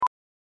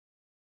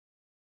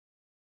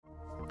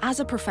As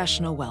a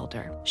professional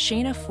welder,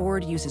 Shayna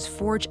Ford uses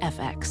Forge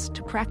FX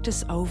to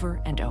practice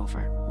over and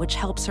over, which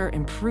helps her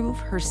improve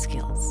her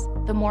skills.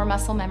 The more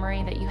muscle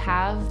memory that you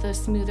have, the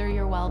smoother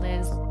your weld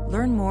is.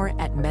 Learn more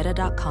at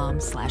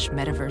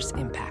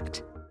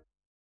meta.com/metaverseimpact.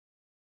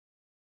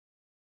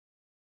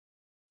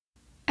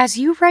 As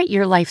you write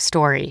your life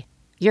story,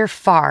 you're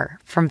far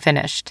from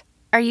finished.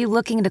 Are you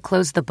looking to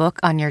close the book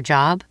on your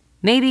job?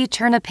 Maybe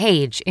turn a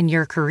page in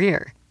your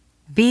career?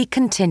 Be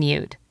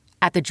continued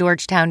at the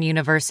Georgetown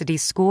University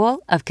School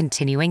of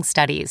Continuing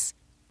Studies.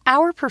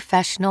 Our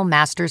professional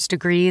master's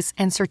degrees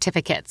and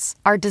certificates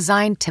are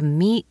designed to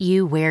meet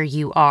you where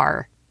you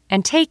are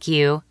and take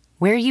you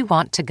where you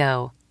want to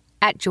go.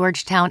 At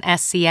Georgetown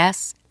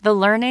SCS, the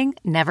learning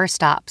never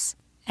stops,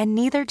 and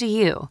neither do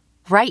you.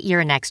 Write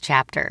your next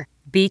chapter.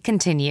 Be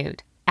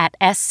continued at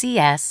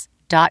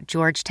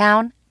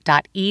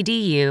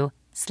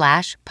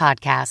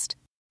scs.georgetown.edu/podcast.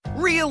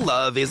 Real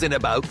love isn't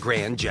about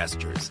grand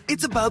gestures.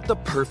 It's about the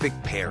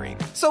perfect pairing.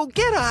 So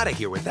get out of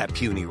here with that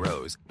puny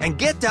rose and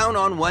get down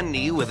on one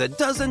knee with a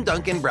dozen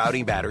Dunkin'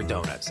 Brownie Batter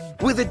Donuts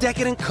with a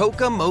decadent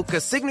Coca Mocha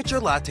signature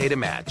latte to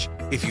match.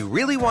 If you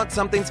really want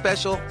something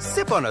special,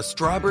 sip on a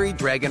strawberry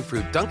dragon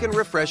fruit Dunkin'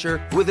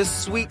 Refresher with a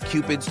sweet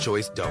Cupid's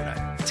Choice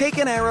donut. Take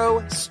an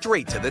arrow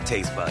straight to the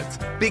taste buds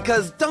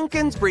because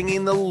Dunkin's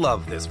bringing the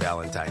love this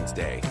Valentine's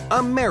Day.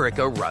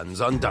 America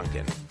runs on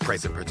Dunkin'.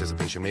 Price and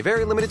participation may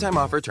vary. Limited time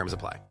offer. Terms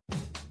apply.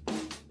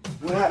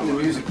 What happened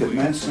to music that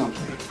meant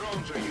something?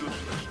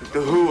 Like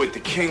the Who at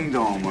the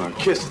Kingdom or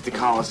Kiss at the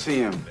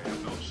Coliseum.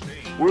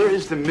 Where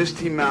is the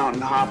Misty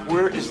Mountain Hop?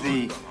 Where is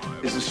the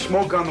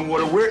Smoke on the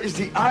Water? Where is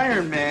the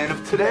Iron Man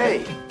of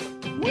today?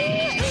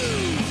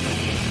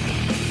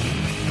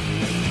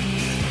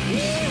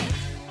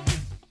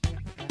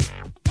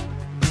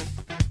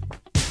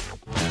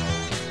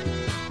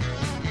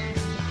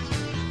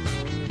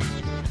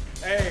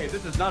 Hey,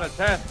 this is not a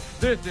test.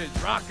 This is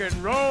rock and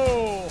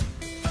roll.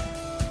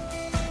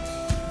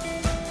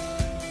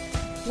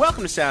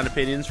 Welcome to Sound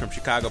Opinions from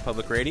Chicago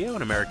Public Radio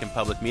and American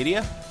Public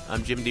Media.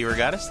 I'm Jim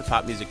DeRogatis, the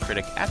pop music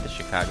critic at the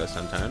Chicago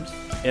Sun-Times.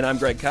 And I'm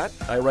Greg Kot.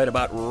 I write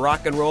about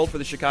rock and roll for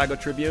the Chicago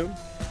Tribune.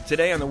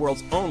 Today on the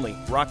world's only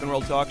rock and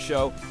roll talk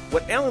show,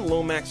 what Alan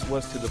Lomax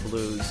was to the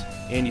blues,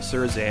 Andy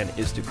Cirzan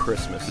is to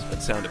Christmas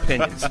at Sound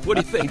Opinions. What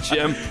do you think,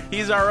 Jim?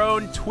 He's our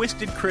own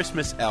twisted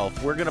Christmas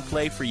elf. We're going to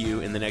play for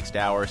you in the next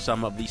hour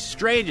some of the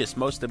strangest,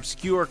 most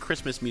obscure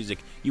Christmas music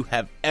you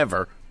have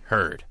ever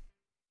heard.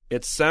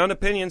 It's Sound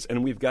Opinions,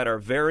 and we've got our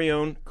very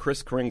own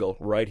Kris Kringle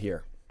right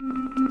here.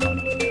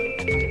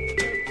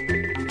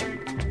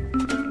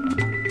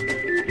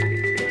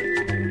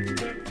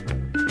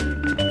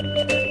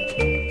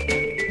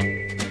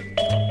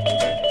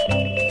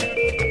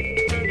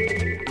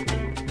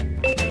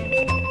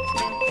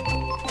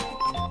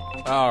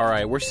 All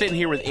right, we're sitting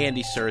here with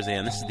Andy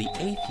Cirzan. This is the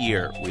 8th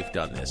year we've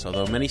done this,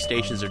 although many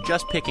stations are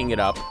just picking it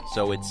up,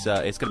 so it's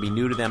going to be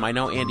new to them. I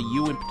know, Andy,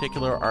 you in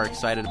particular are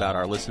excited about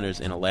our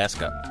listeners in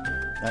Alaska.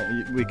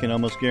 We can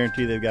almost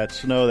guarantee they've got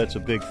snow. That's a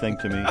big thing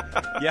to me.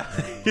 Yeah,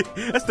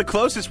 that's the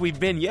closest we've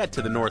been yet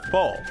to the North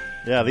Pole.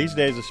 Yeah, these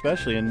days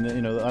especially,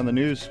 and on the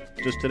news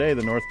just today,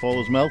 the North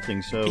Pole is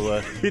melting.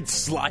 So it's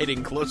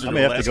sliding closer. I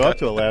may have to go out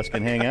to Alaska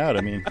and hang out.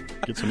 I mean,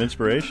 get some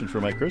inspiration for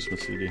my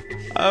Christmas CD.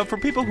 For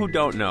people who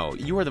don't know,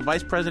 you are the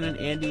vice president,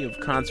 Andy, of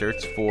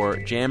concerts for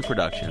Jam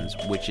Productions,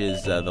 which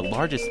is the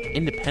largest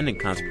independent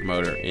concert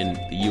promoter in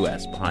the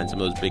U.S. behind some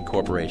of those big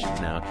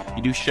corporations. Now,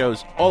 you do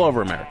shows all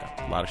over America.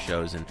 A lot of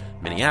shows in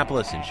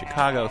Minneapolis, in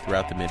Chicago,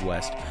 throughout the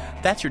Midwest.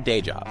 That's your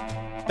day job.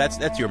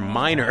 That's your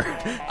minor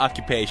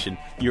occupation.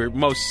 Your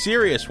most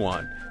serious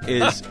one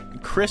is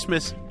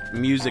Christmas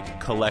music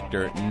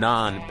collector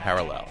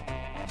non-parallel.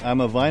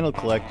 I'm a vinyl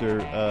collector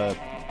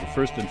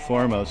first and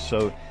foremost,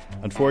 so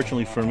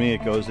unfortunately for me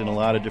it goes in a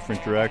lot of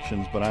different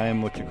directions, but I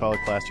am what you call a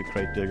classic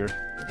crate digger.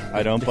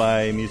 I don't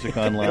buy music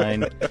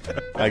online.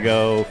 I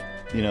go,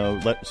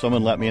 let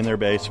someone let me in their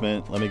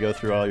basement, let me go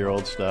through all your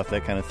old stuff,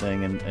 that kind of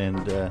thing.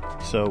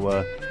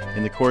 So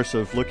in the course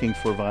of looking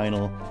for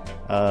vinyl,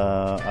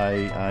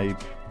 I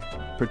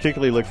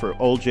particularly look for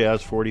old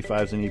jazz,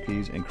 45s and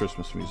EPs, and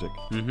Christmas music.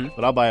 Mm-hmm.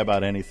 But I'll buy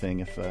about anything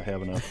if I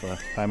have enough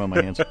time on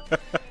my hands.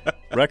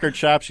 Record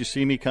shops, you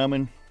see me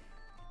coming,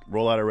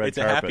 roll out a red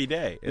carpet. It's a happy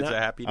day. It's a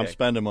happy day. I'm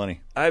spending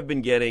money. I've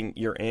been getting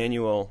your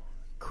annual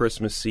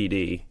Christmas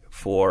CD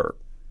for,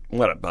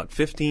 about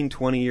 15,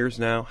 20 years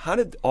now? How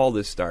did all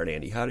this start,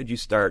 Andy? How did you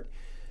start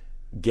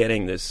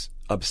getting this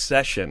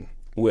obsession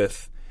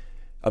with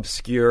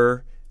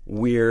obscure,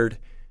 weird,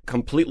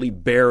 completely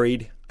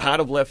buried, out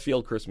of left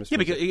field Christmas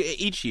music? Yeah, because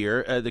each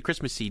year, the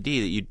Christmas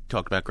CD that you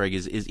talked about, Greg,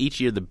 is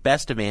each year the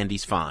best of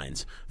Andy's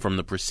finds from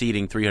the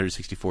preceding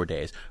 364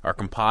 days are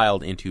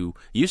compiled into,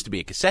 used to be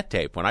a cassette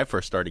tape when I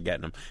first started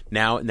getting them.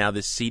 Now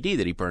this CD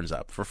that he burns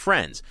up for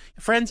friends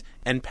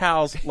and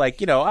pals like,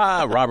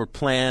 Robert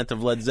Plant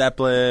of Led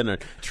Zeppelin, or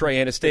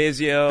Trey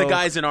Anastasio, the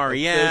guys in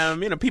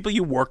REM, people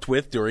you worked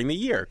with during the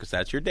year, because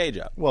that's your day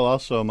job. Well,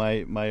 also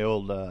my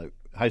old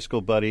high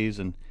school buddies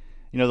and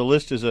the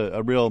list is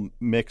a real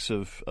mix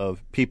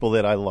of people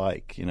that I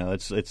like.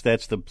 That's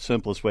the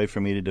simplest way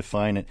for me to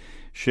define it.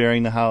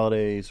 Sharing the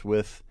holidays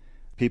with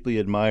people you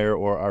admire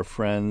or our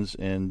friends,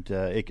 and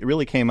it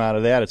really came out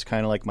of that. It's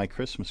kind of like my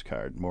Christmas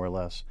card, more or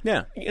less.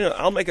 Yeah,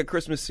 I'll make a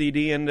Christmas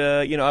CD, and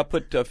I'll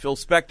put Phil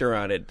Spector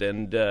on it,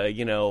 and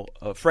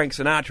Frank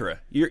Sinatra.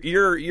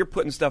 You're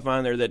putting stuff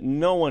on there that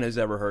no one has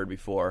ever heard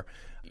before.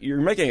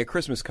 You're making a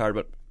Christmas card,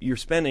 but you're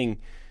spending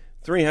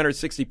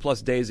 360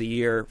 plus days a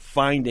year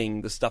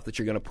finding the stuff that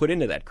you're going to put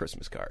into that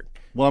Christmas card.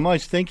 Well, I'm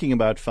always thinking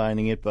about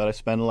finding it, but I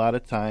spend a lot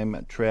of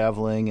time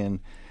traveling and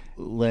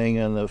laying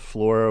on the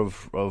floor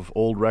of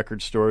old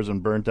record stores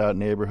and burnt out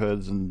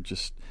neighborhoods and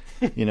just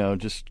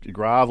just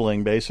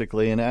groveling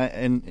basically,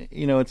 and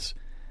it's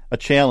a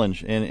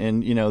challenge,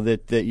 and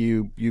that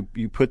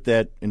you put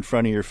that in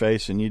front of your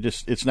face, and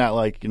it's not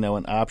like an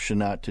option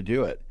not to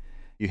do it.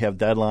 You have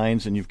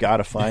deadlines, and you've got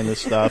to find this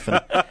stuff,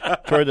 and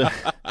toward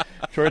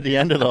the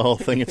end of the whole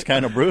thing, it's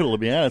kind of brutal, to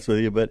be honest with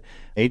you. But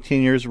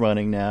 18 years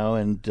running now,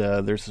 and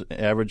there's an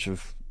average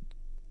of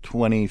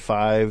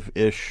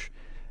 25-ish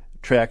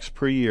tracks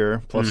per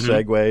year, plus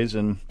segues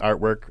and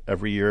artwork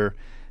every year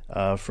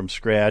from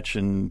scratch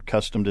and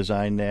custom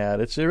design that.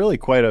 It's really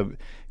quite a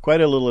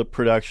little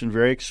production,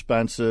 very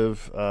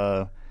expensive.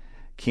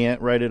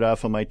 Can't write it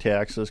off on my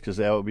taxes because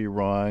that would be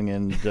wrong,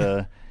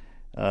 and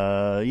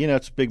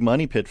it's a big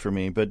money pit for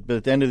me. But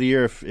at the end of the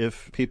year,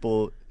 if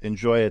people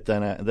enjoy it,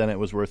 then it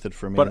was worth it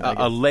for me. But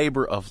a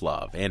labor of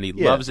love. Andy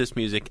loves this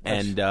music,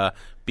 and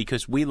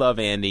because we love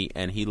Andy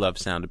and he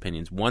loves Sound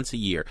Opinions, once a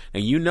year.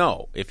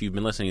 Now, if you've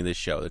been listening to this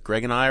show, that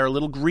Greg and I are a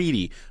little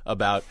greedy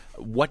about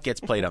what gets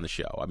played on the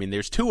show. I mean,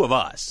 there's two of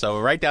us, so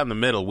right down the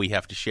middle we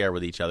have to share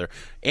with each other.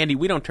 Andy,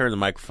 we don't turn the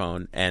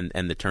microphone and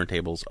the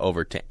turntables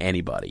over to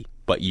anybody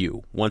but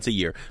you once a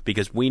year,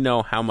 because we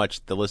know how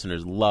much the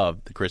listeners love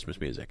the Christmas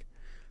music.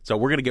 So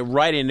we're going to get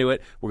right into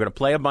it. We're going to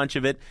play a bunch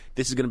of it.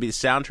 This is going to be the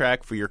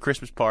soundtrack for your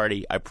Christmas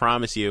party, I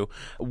promise you.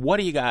 What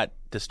do you got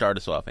to start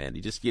us off, Andy?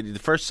 Just give the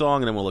first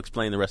song, and then we'll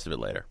explain the rest of it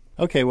later.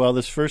 Okay, well,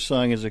 this first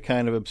song is a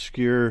kind of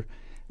obscure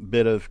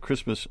bit of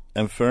Christmas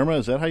ephemera.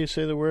 Is that how you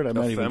say the word?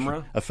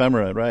 Ephemera?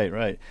 Ephemera,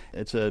 right.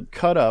 It's a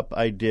cut-up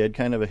I did,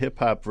 kind of a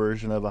hip-hop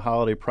version of a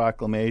holiday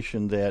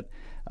proclamation that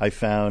I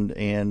found.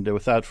 And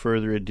without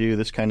further ado,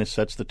 this kind of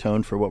sets the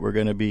tone for what we're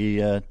going to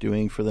be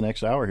doing for the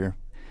next hour here.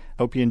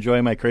 Hope you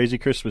enjoy my crazy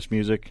Christmas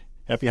music.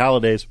 Happy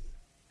holidays.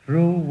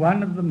 Through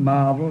one of the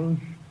marvels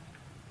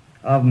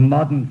of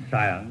modern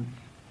science,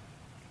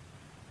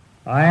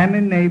 I am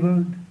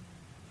enabled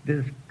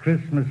this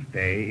Christmas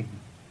day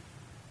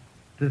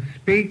to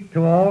speak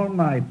to all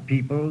my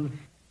peoples,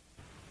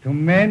 to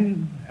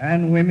men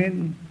and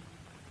women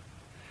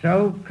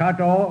so cut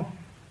off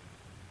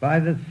by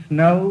the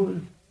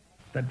snows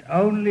that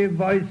only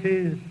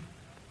voices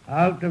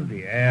out of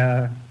the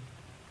air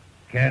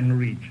can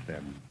reach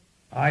them.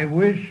 I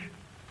wish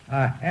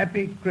a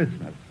happy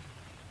Christmas.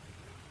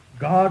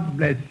 God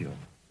bless you.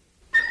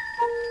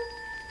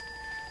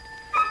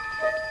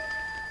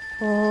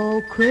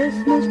 Oh,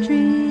 Christmas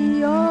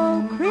tree,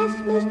 in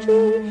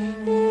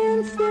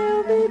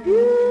silver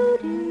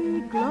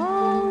beauty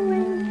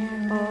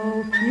glowing.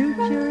 Oh,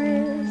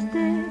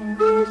 futuristic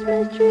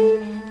Christmas tree,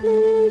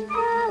 please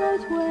tell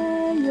us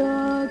where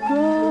you're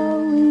going.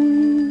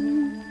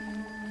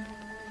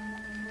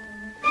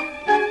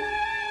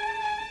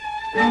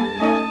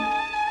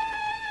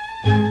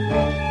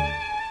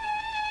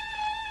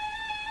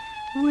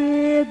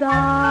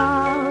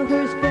 Without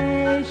her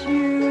space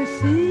you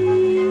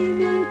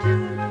seem to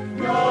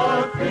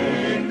your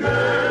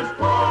fingers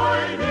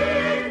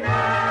pointing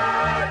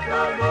at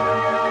the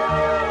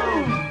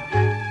moon.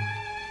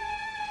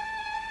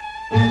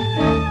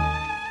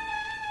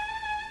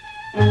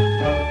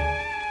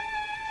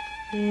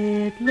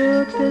 It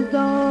looks as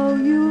though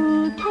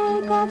you'll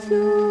take off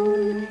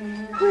soon.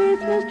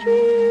 Christmas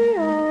tree,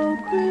 oh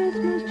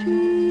Christmas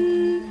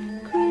tree,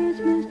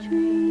 Christmas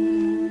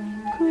tree,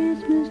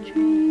 Christmas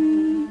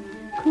tree,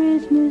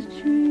 Christmas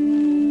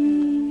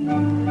tree.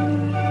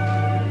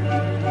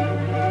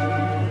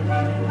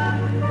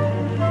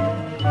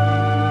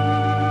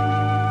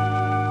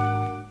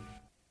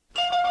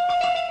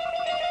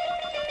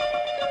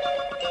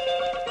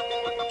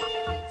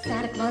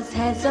 Santa Claus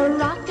has a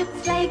rocket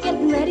sleigh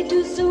getting ready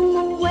to zoom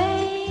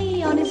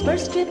away on his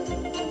first trip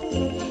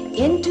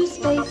into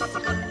space.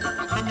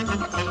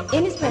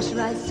 In his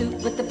pressurized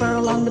suit with the fur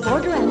along the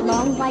border and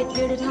long white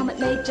bearded helmet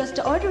made just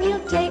to order,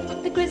 he'll take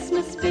the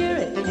Christmas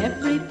spirit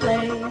every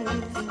place.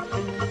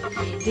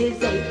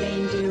 His 8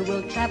 reindeer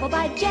will travel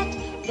by jet.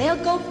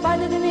 They'll go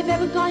farther than they've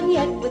ever gone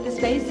yet with the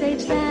space-age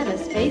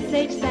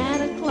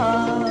Santa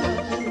Claus.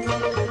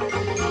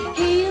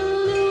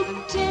 He'll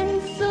loop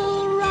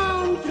tinsel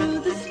round through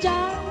the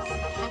stars,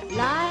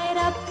 light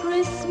up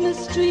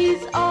Christmas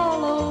trees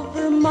all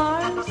over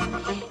Mars.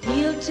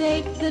 He'll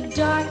take the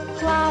dark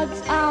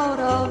clouds out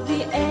of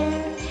the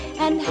air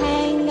and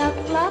hang up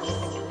fluffs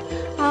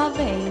of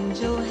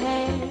angel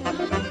hair.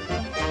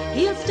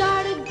 He'll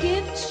start a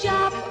gift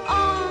shop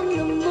on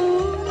the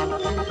moon,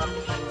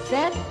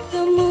 set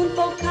the moon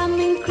for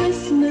coming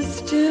Christmas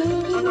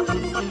tunes.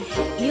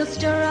 He'll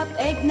stir up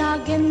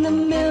eggnog in the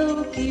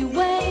Milky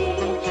Way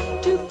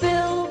to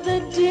fill the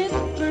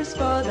dippers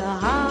for the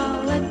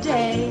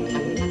holiday.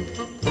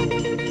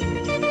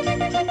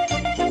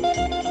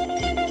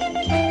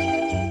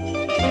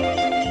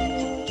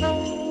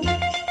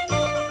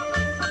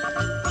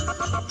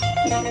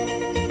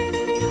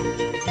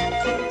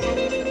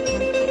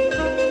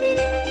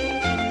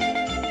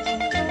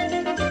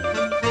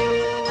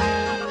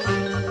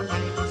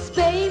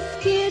 Space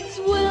kids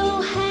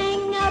will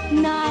hang up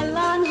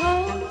nylon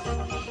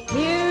hose,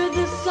 hear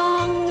the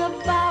song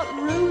about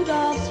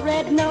Rudolph's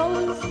red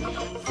nose.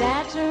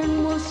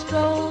 Saturn will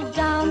stroll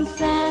down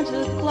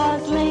Santa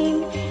Claus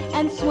Lane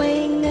and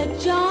swing a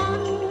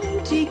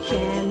jaunty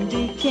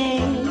candy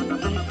cane.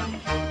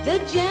 The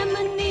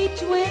Gemini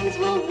twins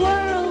will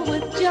whirl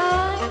with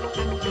joy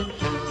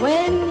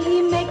when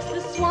he makes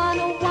the swan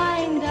a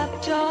wind-up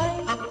toy.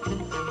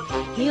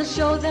 He'll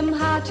show them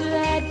how to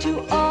add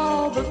to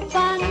all the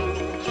fun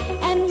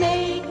and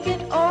make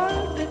it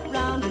orbit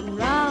round and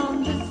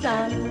round the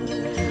sun.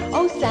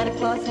 Oh, Santa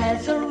Claus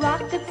has a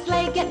rocket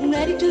sleigh getting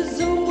ready to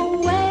zoom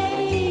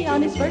away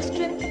on his first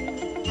trip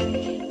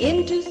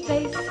into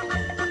space.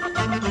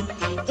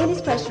 In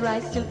his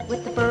pressurized suit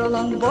with the fur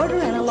along the border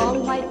and a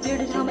long white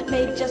bearded helmet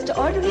made just to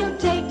order, he'll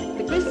take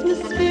the Christmas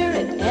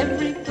spirit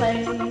every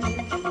place.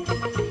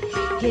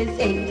 His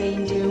 8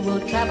 reindeer will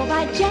travel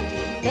by jet.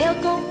 They'll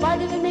go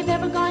farther than they've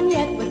ever gone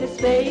yet with the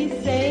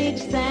space-age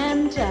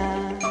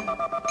Santa.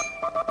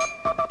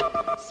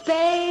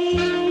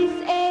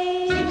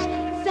 Space-age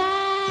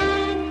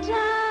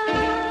Santa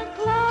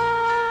Claus.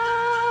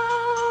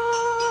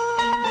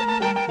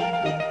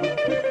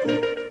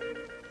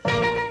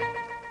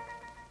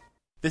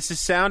 This is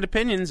Sound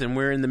Opinions, and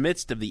we're in the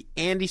midst of the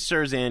Andy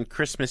Cirzan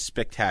Christmas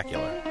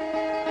Spectacular.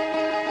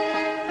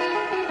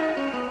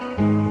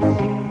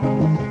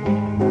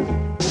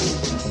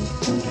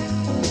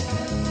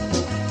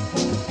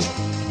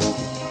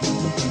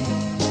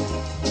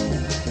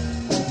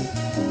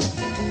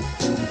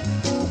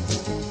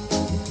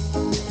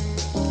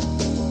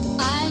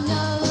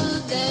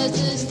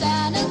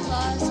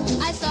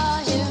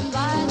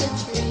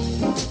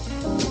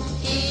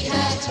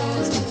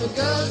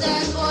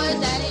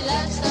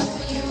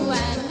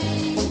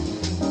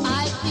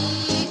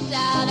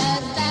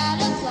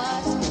 Santa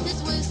Claus, his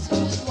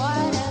whiskers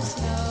white as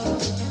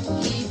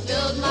snow. He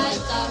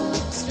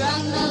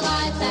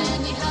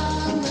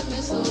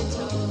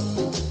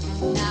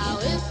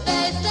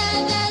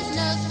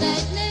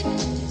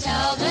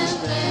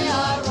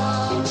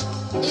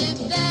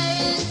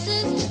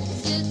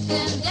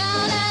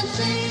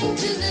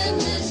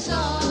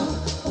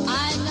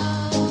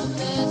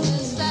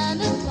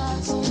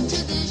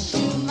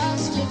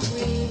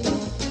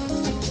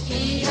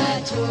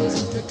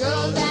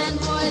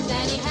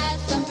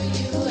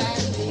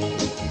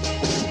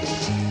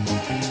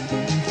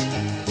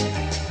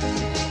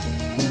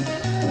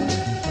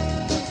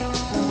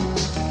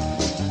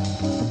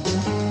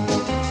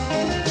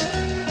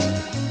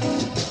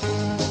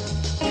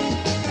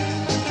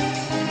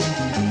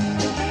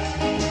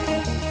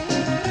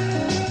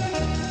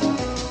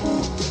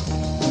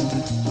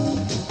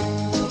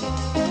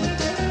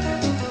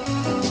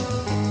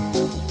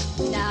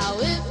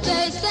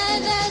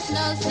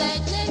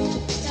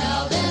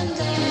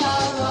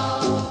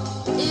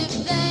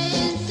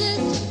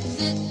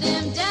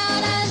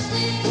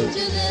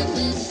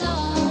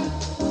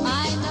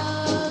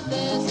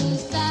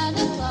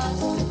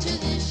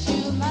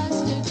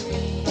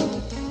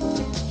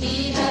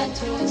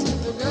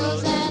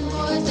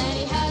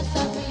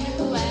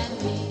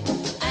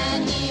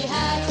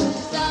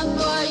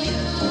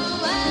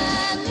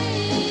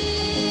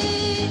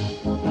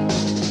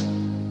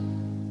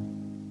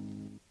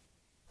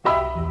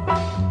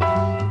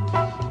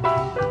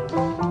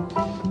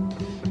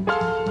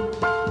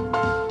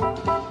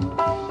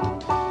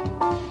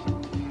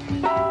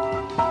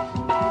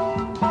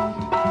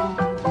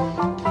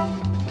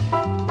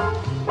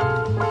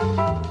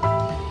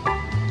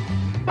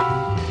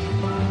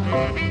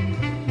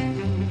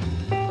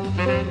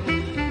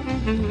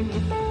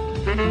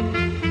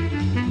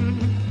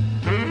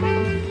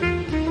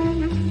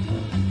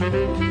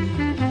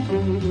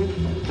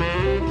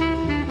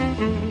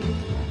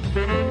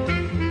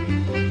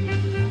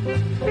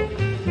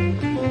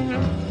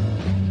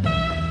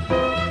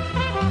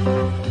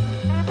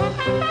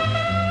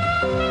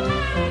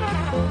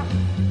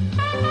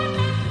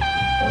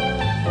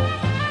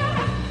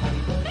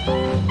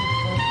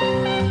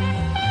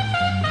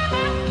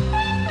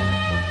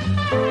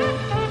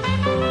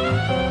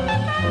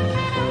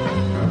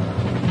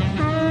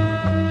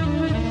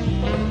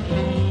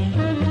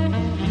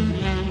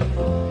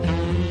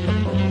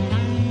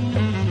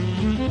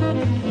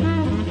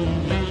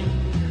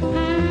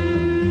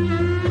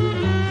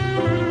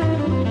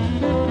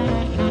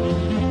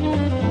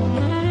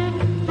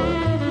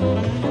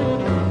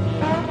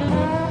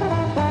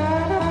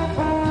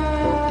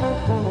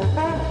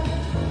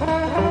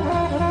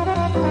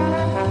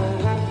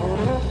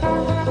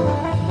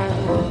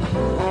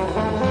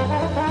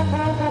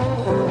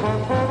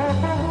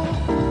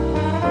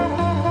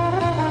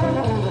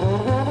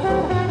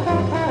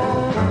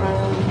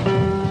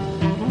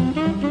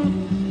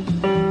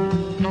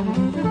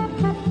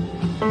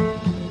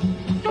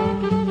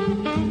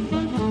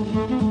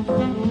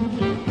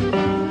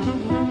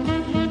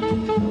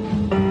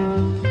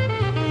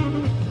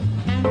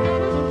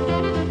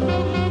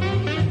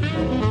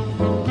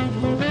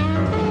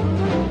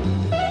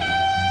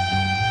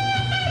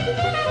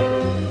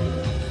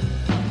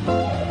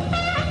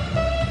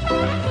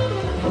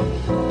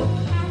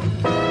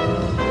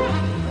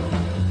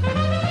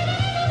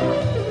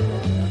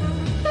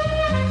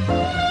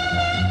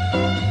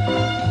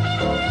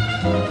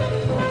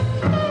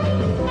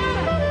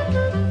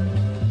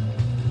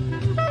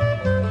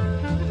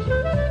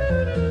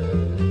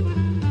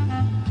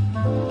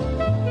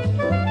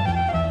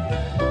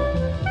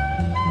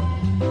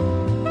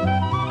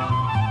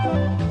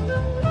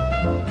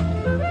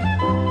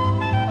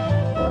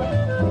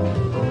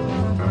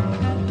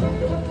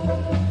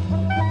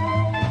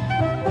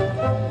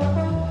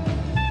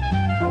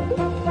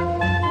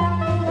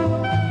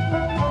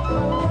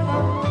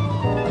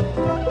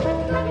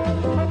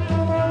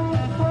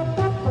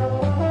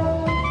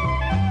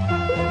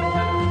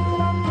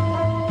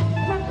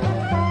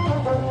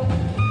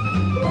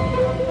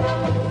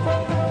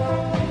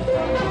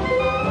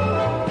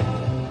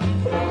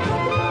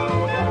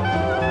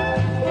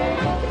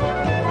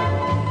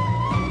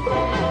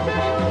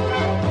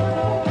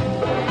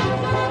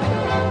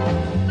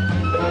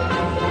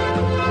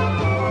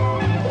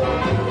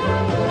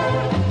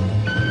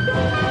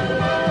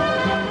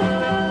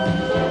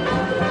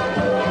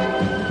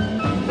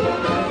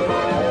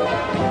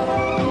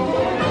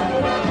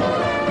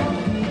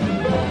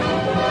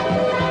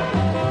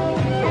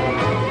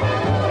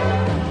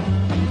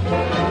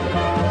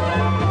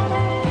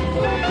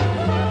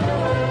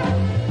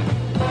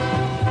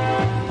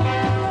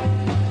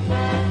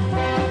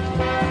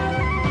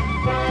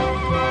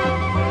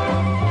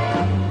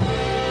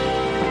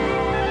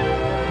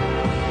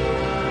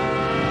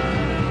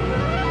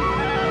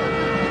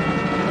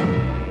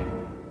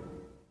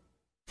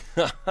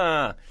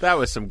That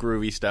was some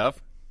groovy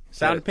stuff.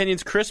 Sound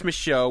Opinions Christmas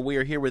Show. We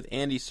are here with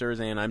Andy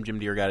Cirzan. I'm Jim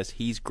DeRogatis.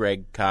 He's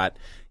Greg Kot.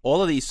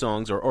 All of these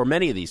songs, or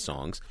many of these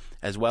songs,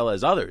 as well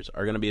as others,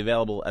 are going to be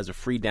available as a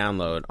free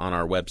download on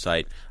our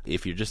website.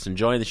 If you're just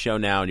enjoying the show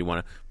now and you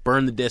want to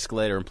burn the disc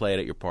later and play it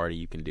at your party,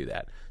 you can do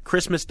that.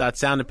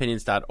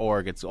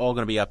 Christmas.soundopinions.org. It's all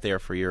going to be up there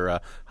for your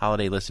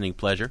holiday listening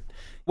pleasure.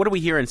 What do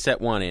we hear in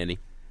set one, Andy?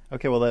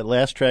 Okay, well, that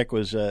last track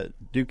was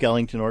Duke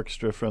Ellington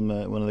Orchestra from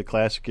one of the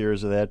classic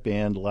eras of that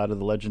band, a lot of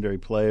the legendary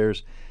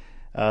players,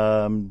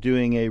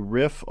 doing a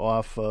riff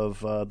off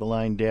of the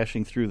line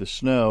Dashing Through the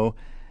Snow,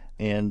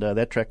 and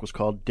that track was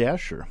called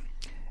Dasher,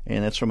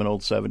 and that's from an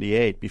old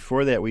 78.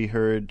 Before that, we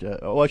heard,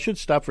 I should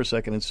stop for a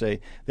second and say,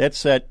 that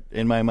set,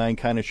 in my mind,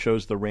 kind of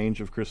shows the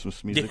range of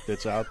Christmas music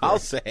that's out there. I'll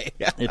say.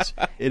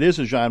 It is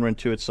a genre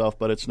unto itself,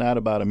 but it's not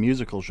about a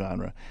musical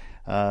genre.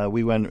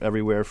 We went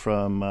everywhere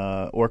from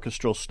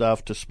orchestral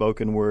stuff to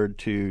spoken word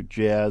to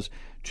jazz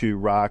to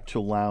rock to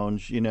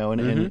lounge,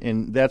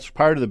 and that's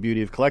part of the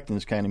beauty of collecting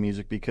this kind of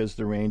music because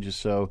the range is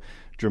so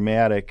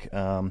dramatic.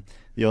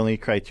 The only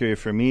criteria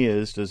for me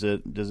is does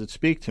it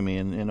speak to me,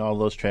 and all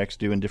those tracks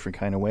do in different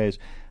kind of ways.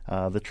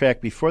 The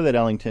track before that,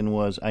 Ellington,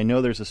 was I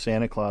Know There's a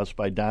Santa Claus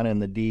by Donna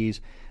and the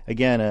D's.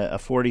 Again, a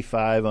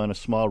 45 on a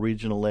small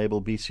regional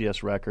label,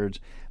 BCS Records.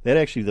 That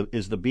actually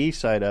is the B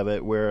side of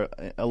it, where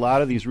a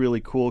lot of these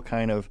really cool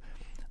kind of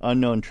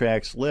unknown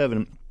tracks live.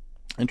 And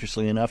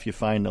interestingly enough, you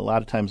find a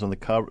lot of times on the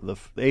cover, the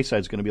A side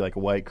is going to be like a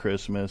White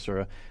Christmas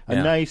or a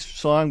nice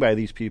song by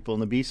these people,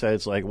 and the B side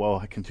is like, well,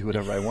 I can do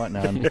whatever I want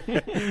now, and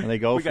they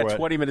go for it. We got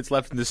 20 minutes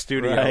left in the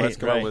studio. Right, Let's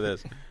come up with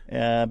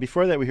this.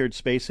 Before that, we heard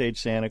Space Age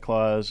Santa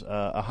Claus,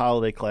 a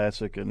holiday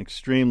classic, an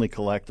extremely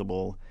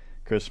collectible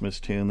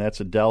Christmas tune. That's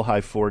a Delhi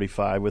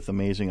 45 with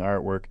amazing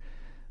artwork.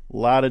 A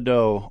lot of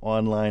dough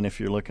online if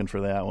you're looking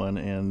for that one.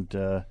 And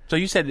so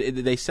you said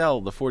they sell,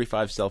 the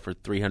 45 sell for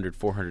 $300,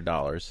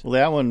 $400. Well,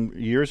 that one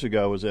years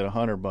ago was at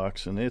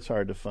 $100, and it's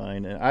hard to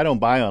find. And I don't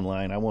buy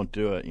online. I won't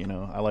do it.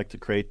 I like to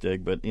crate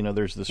dig, but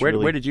there's this.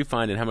 Where did you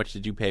find it? How much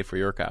did you pay for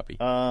your copy?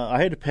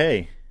 I had to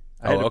pay.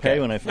 I had to pay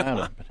when I found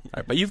it. All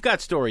right, but you've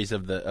got stories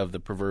of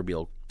the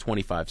proverbial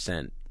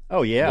 25-cent.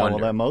 Oh yeah, wonder.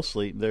 Well, that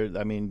mostly there.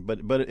 I mean,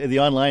 but the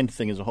online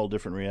thing is a whole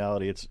different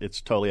reality.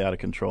 It's totally out of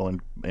control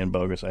and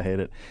bogus. I hate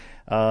it.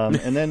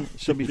 And then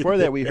so before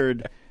that, we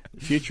heard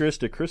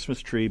 "Futuristic Christmas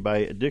Tree"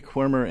 by Dick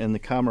Whirmer and the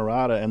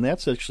Camerata, and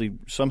that's actually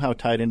somehow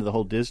tied into the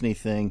whole Disney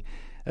thing.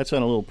 That's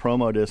on a little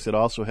promo disc. It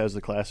also has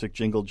the classic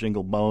 "Jingle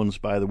Jingle Bones"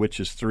 by the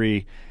Witches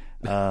 3.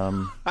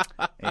 And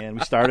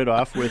we started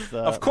off with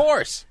of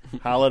course,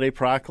 Holiday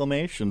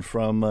Proclamation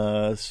from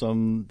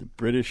some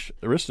British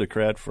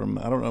aristocrat from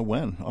I don't know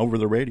when, over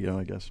the radio,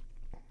 I guess.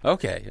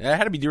 Okay, it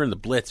had to be during the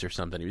Blitz or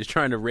something. He was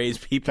trying to raise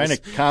people, trying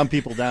to calm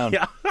people down.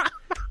 Yeah.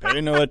 Pay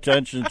no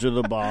attention to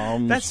the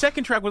bombs. That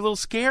second track was a little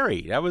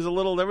scary. There was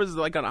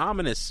like an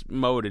ominous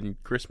mode in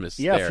Christmas.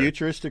 Yeah, there.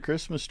 Futuristic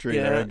Christmas Tree.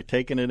 Yeah. They're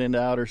taking it into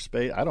outer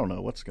space. I don't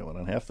know what's going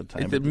on half the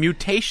time. The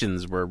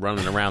mutations were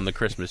running around the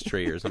Christmas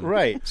tree or something.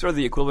 Right. Sort of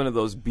the equivalent of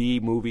those B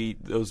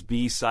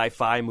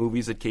sci-fi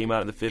movies that came out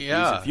in the 50s.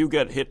 Yeah. If you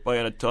get hit by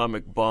an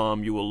atomic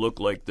bomb, you will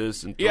look like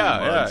this in 3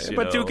 months. Yeah.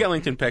 But Duke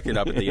Ellington picked it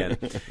up at the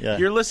end. Yeah.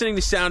 You're listening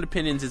to Sound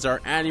Opinions. It's our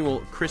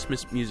annual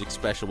Christmas music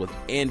special with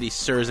Andy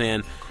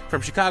Cirzan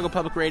from Chicago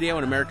Public Radio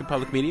and American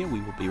Public Media. We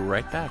will be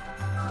right back.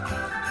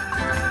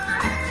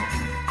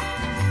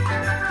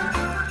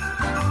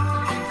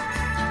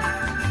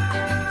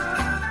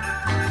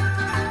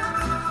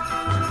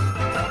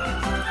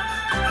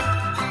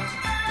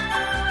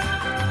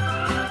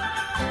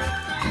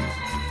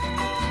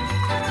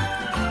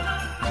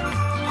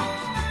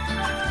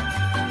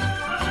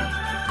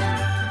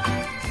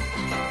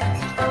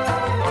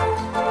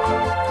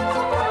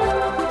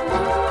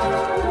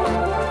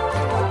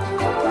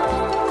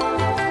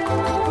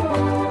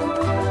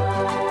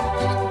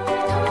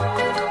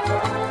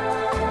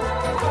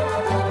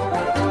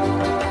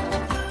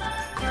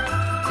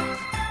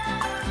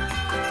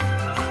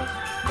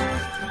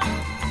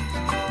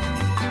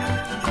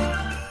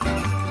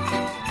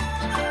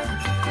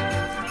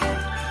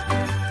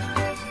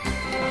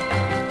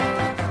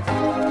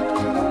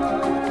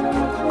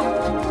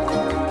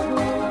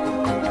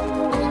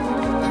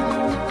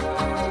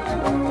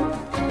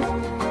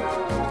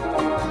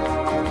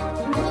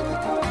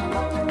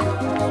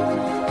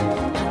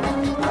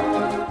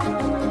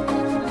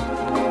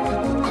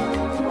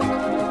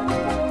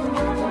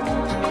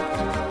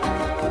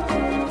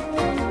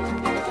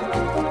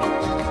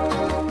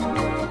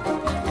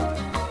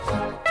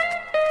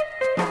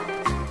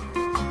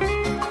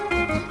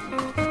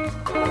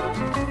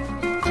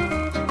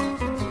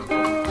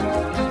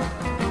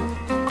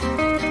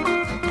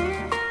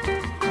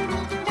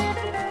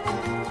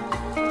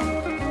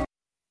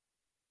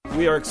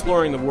 We are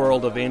exploring the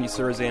world of Andy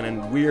Cirzan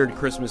and weird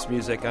Christmas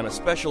music on a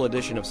special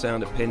edition of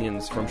Sound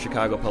Opinions from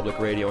Chicago Public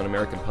Radio and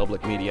American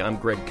Public Media. I'm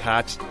Greg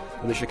Kot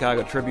of the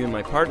Chicago Tribune.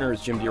 My partner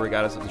is Jim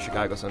DeRogatis of the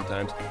Chicago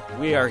Sun-Times.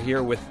 We are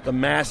here with the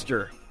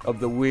master of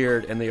the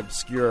weird and the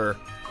obscure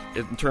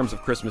in terms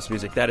of Christmas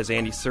music. That is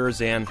Andy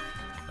Cirzan.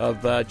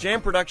 of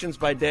Jam Productions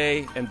by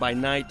day and by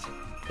night,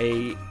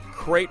 a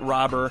crate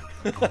robber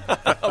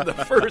of the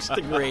first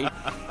degree.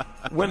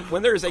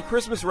 When there is a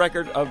Christmas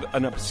record of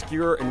an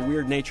obscure and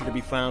weird nature to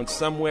be found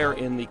somewhere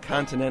in the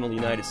continental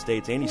United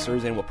States, Andy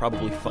Cirzan will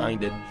probably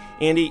find it.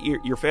 Andy,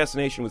 your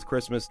fascination with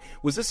Christmas,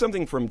 was this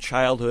something from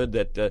childhood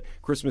that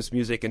Christmas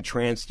music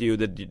entranced you?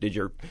 Did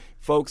your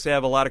folks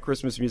have a lot of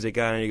Christmas music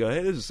on and you go,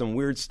 hey, this is some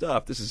weird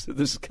stuff. This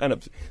is kind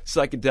of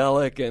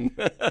psychedelic and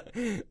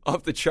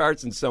off the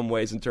charts in some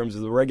ways in terms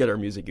of the regular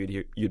music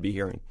you'd be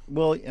hearing?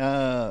 Well,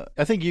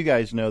 I think you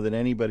guys know that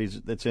anybody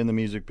that's in the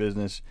music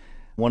business,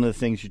 one of the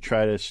things you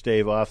try to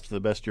stave off to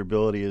the best of your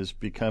ability is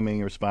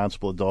becoming a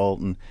responsible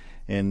adult, and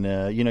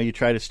you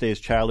try to stay as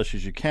childish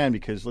as you can,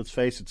 because let's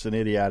face it, it's an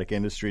idiotic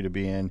industry to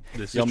be in.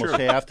 You almost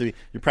have to.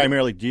 You're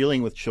primarily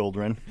dealing with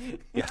children,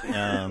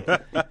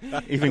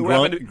 even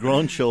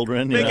grown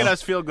children, making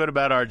us feel good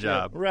about our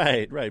job.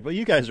 Right. But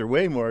you guys are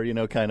way more,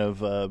 kind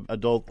of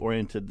adult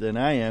oriented than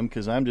I am,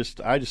 because I'm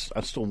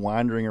still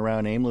wandering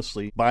around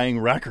aimlessly buying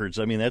records.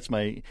 I mean, that's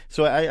my.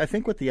 So I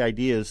think what the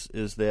idea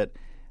is that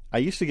I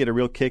used to get a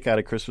real kick out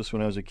of Christmas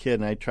when I was a kid,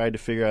 and I tried to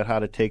figure out how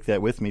to take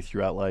that with me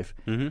throughout life.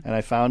 Mm-hmm. And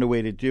I found a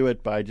way to do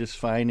it by just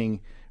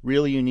finding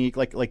really unique,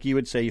 like you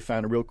would say, you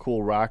found a real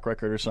cool rock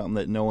record or something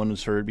that no one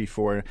has heard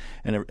before,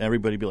 and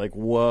everybody be like,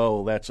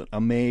 whoa, that's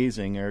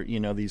amazing. Or,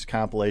 these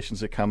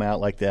compilations that come out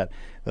like that,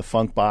 the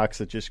Funk Box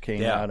that just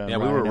came out. Yeah,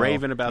 we were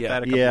raving about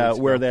that a couple weeks ago.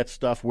 Where that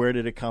stuff, where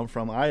did it come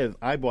from?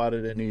 I bought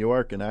it in New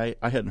York, and I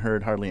hadn't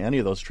heard hardly any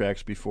of those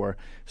tracks before.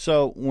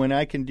 So when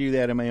I can do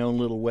that in my own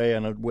little way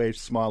on a way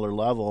smaller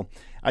level,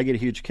 I get a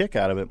huge kick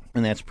out of it.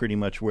 And that's pretty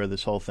much where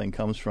this whole thing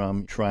comes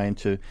from, trying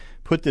to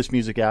put this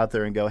music out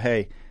there and go,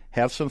 hey,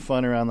 have some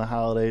fun around the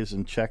holidays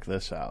and check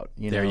this out.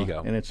 There you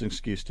go. And it's an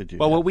excuse to do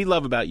Well, that. what we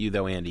love about you,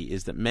 though, Andy,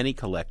 is that many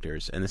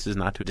collectors, and this is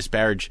not to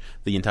disparage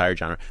the entire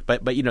genre,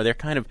 but they're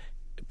kind of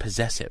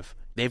possessive.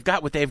 They've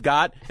got what they've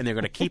got, and they're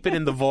going to keep it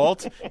in the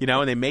vault,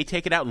 and they may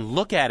take it out and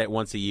look at it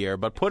once a year,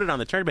 but put it on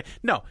the tournament.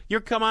 No, you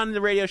come on the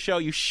radio show,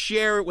 you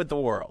share it with the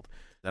world.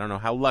 I don't know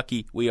how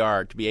lucky we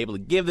are to be able to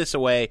give this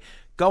away.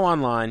 Go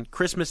online,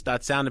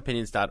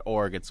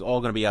 christmas.soundopinions.org. It's all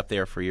going to be up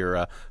there for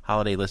your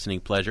holiday listening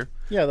pleasure.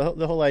 Yeah,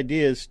 the whole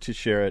idea is to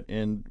share it,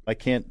 and I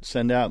can't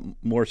send out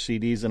more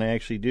CDs than I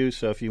actually do,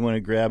 so if you want to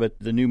grab it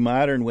the new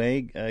modern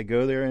way,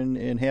 go there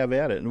and have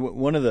at it. And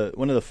one of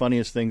the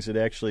funniest things that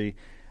actually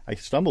I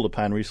stumbled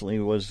upon recently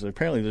was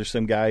apparently there's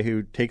some guy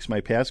who takes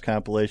my past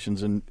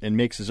compilations and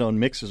makes his own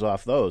mixes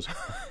off those.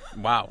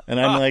 Wow. And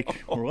I'm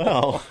like,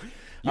 well,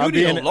 I'm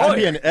being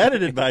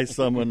edited by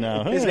someone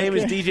now. His name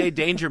is DJ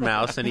Danger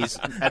Mouse, and he's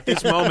at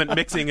this moment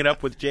mixing it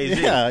up with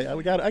Jay-Z. Yeah,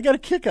 I got a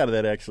kick out of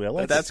that, actually. I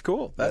like That's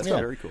cool. That's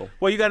very cool.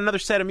 Well, you got another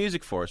set of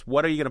music for us.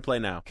 What are you going to play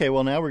now? Okay,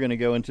 well, now we're going to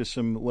go into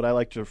some what I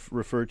like to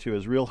refer to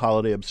as real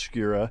holiday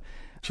obscura,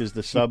 which is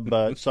the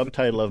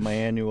subtitle of my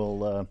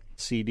annual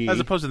CD. As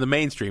opposed to the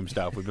mainstream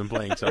stuff we've been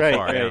playing so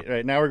far.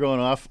 Right. Now we're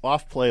going off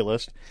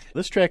playlist.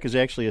 This track is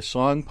actually a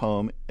song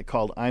poem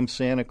called I'm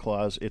Santa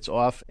Claus. It's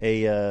off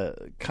a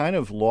kind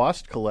of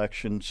lost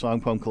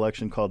song poem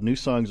collection called New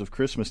Songs of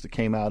Christmas that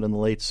came out in the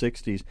late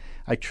 60s.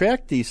 I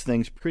tracked these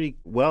things pretty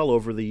well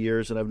over the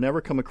years, and I've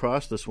never come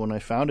across this one. I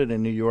found it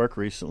in New York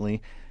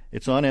recently.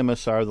 It's on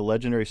MSR, the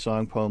legendary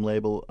song poem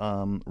label,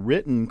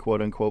 written,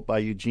 quote-unquote, by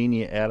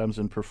Eugenia Adams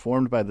and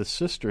performed by the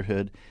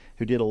Sisterhood,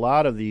 who did a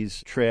lot of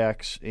these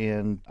tracks.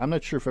 And I'm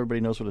not sure if everybody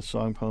knows what a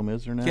song poem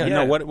is or not. Yeah.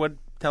 No, what?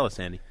 Tell us,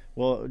 Andy.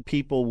 Well,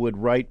 people would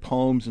write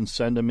poems and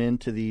send them in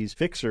to these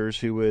fixers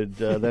who would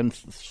then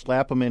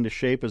slap them into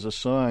shape as a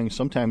song,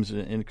 sometimes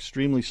in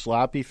extremely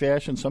sloppy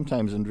fashion,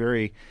 sometimes in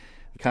very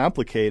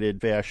complicated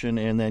fashion,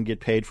 and then get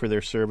paid for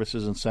their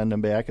services and send them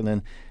back, and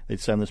then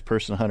they'd send this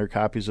person 100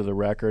 copies of the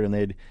record, and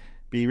they'd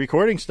be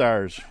recording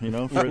stars,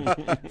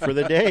 for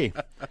the day.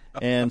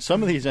 And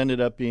some of these ended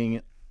up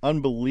being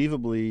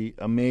unbelievably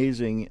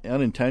amazing,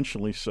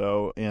 unintentionally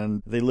so,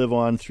 and they live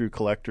on through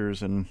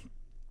collectors.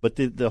 But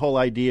the whole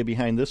idea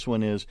behind this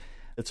one is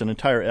it's an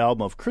entire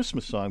album of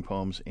Christmas song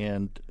poems,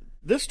 and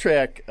this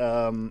track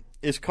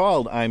is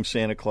called I'm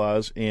Santa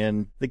Claus,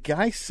 and the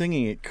guy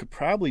singing it could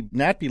probably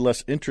not be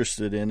less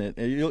interested in it.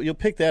 You'll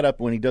pick that up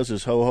when he does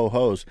his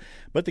ho-ho-hos.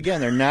 But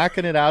again, they're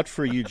knocking it out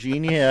for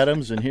Eugenia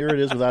Adams, and here it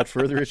is without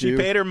further ado. She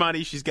paid her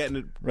money. She's getting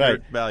it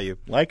right. Value.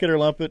 Like it or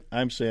lump it,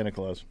 I'm Santa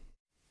Claus.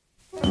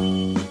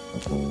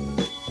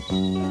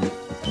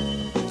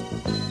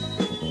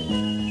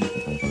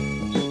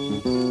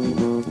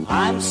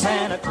 I'm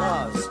Santa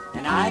Claus,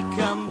 and I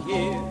come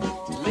here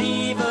to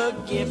leave a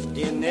gift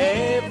in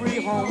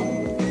every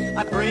home.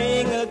 I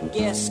bring a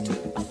guest,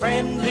 a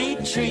friendly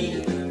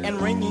tree,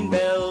 and ringing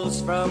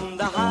bells from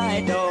the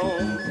high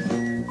dome.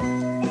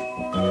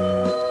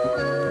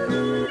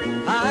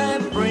 I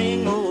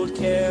bring old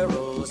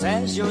carols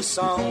as your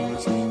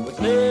songs, with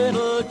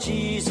little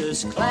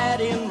Jesus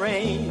clad in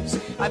rays.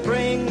 I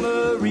bring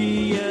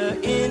Maria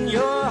in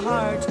your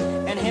heart,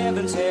 and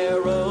heaven's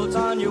heralds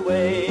on your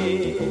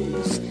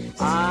ways.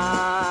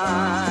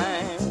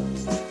 I'm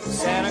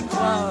Santa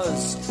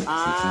Claus,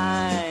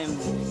 I'm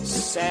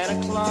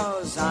Santa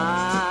Claus,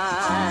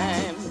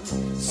 I'm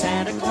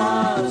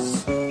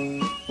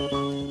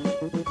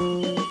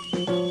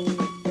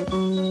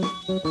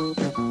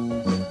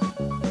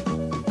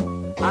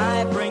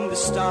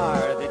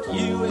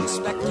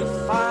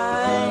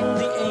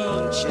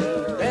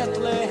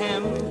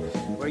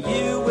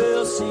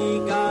see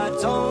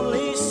God's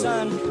only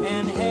Son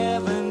and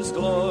heaven's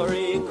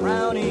glory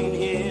crowning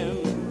him.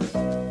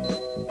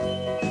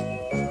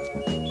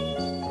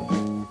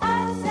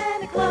 I'm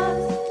Santa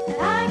Claus, and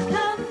I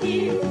come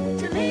here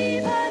to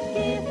leave a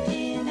gift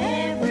in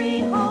every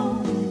home.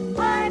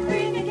 I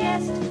bring a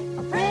guest,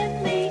 a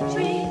friendly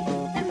treat,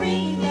 and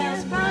bring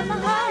gifts from the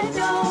high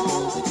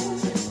dome.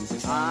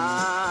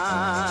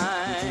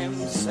 I'm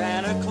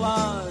Santa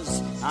Claus.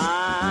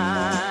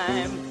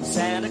 I'm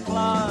Santa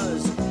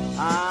Claus.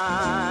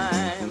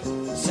 I'm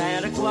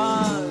Santa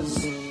Claus.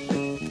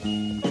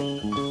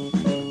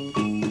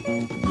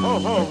 Ho,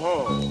 ho, ho.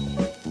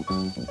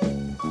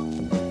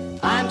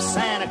 I'm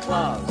Santa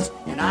Claus,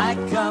 and I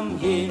come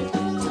here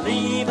to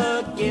leave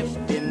a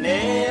gift in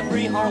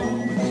every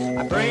home.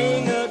 I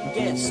bring a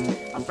guest,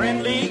 a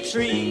friendly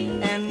treat,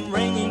 and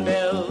ringing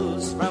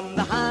bells from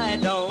the high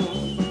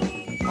dome.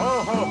 Ho,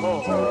 ho, ho,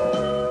 ho.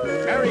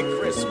 Merry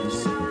Christmas.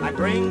 I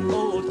bring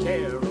old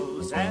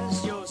carols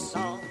as your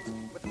song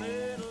with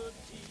little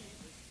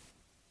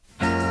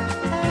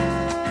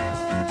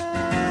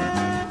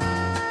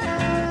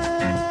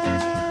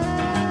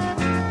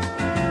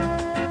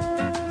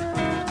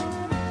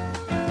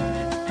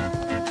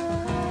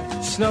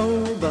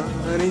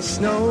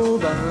Snow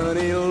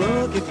bunny,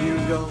 look if you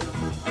go.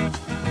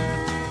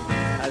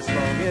 As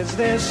long as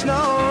there's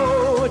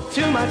snow,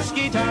 too much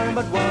ski time,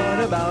 but what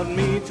about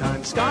me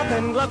time? Scarf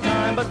and glove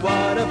time, but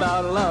what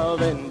about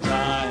love and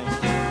time?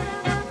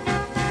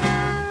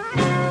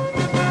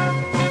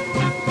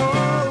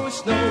 Oh,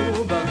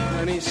 snow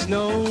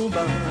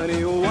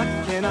bunny, what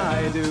can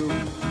I do?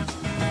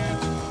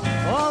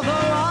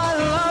 Although I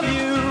love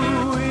you,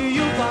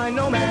 you'll find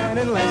no man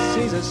unless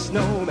he's a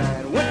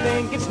snowman would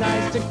think it's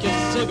nice to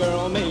kiss a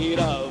girl made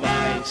of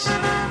ice.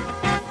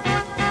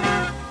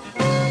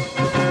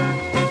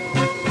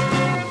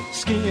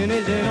 Skiing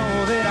isn't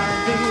all that I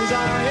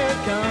desire.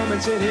 Come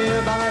and sit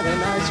here by the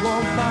nice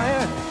warm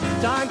fire.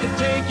 Time to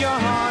take your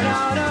heart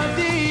out of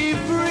the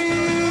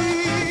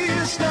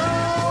freeze.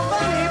 Snow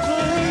bunny,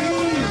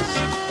 please.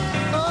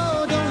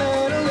 Oh, don't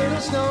let a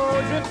little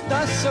snow drift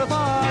us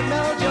apart.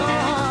 Melt your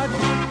heart,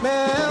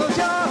 melt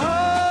your heart.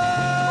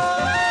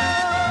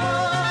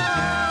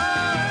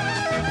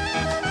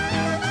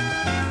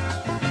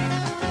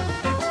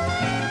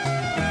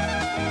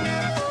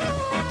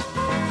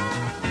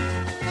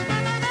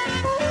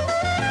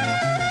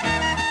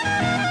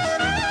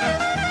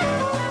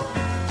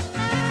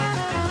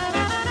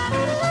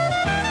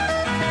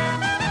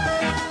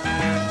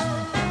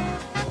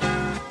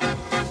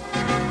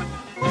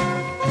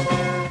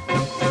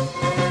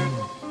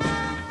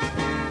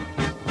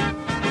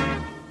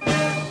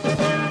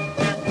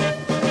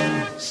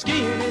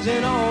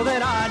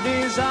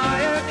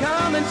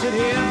 Sit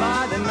here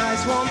by the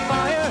nice warm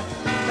fire.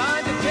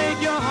 Time to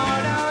take your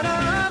heart out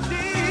of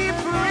the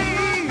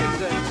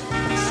freeze.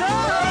 So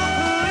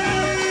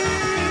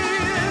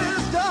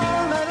please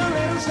don't let a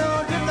little snow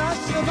drift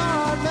us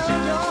apart.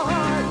 Melt your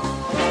heart,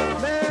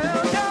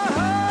 melt your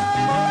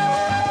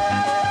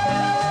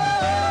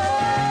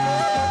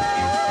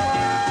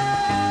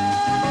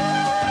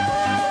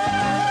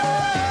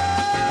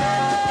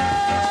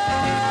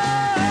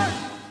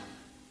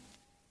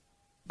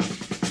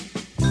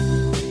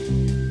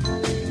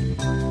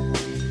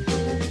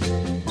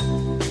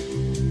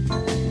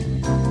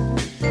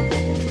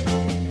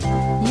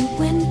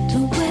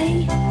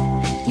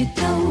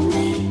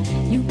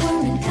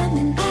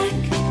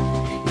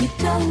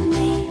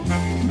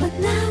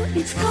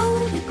It's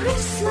cold and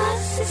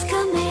Christmas is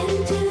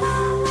coming too.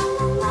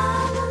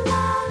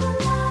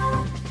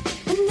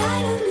 And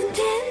I don't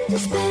intend to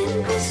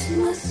spend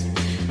Christmas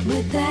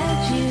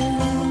without you.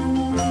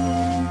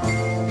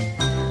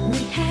 We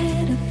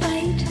had a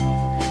fight,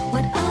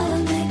 what all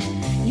of it?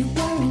 You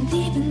weren't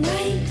even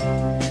right,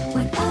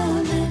 what all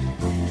of it?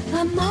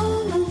 I'm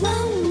all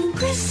alone and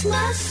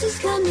Christmas is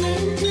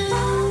coming too.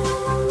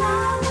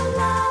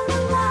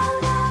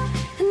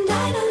 And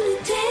I don't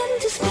intend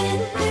to spend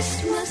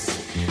Christmas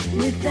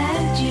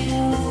without you.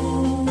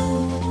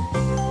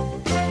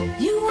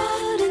 You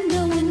ought to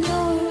know when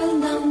you're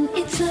alone,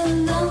 it's a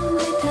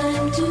lonely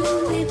time to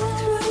live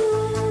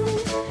through.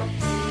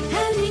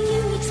 How do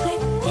you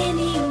expect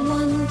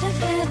anyone to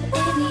have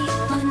any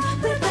fun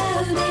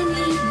without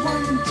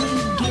anyone to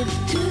give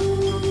to?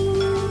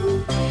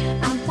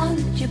 I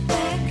want you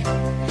back,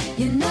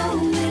 you know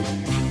it.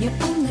 You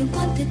only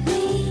wanted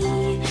me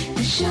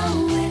to show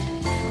it.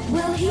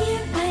 Well,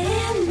 here I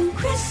am, and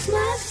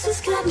Christmas is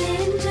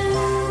coming too.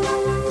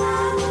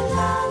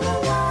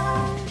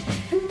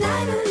 And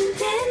I don't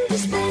intend to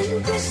spend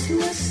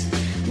Christmas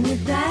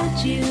without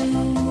you.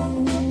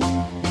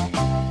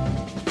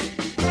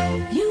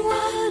 You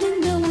ought to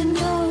know when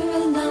you're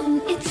alone,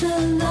 it's a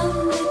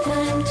lonely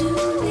time to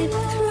live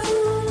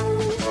through.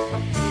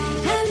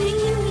 How do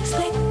you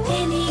expect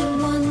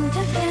anyone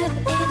to have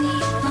any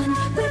fun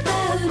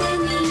without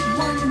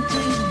anyone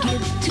to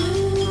give to?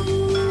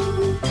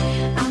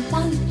 I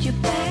want you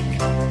back,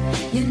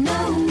 you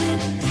know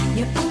it.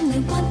 You only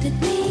wanted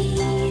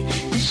me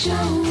to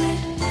show it.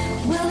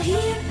 Well,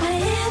 here I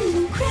am,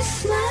 and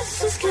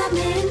Christmas is Santa's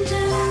coming too.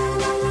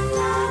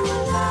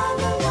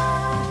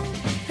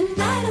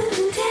 And I don't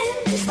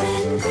intend to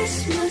spend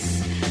Christmas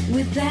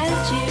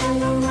without you.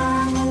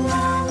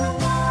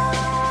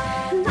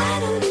 And I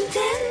don't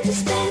intend to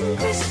spend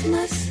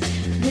Christmas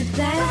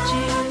without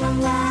you.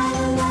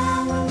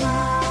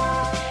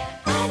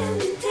 I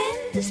don't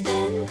intend to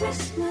spend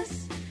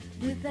Christmas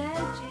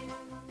without you.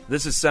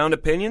 This is Sound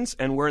Opinions,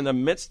 and we're in the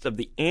midst of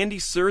the Andy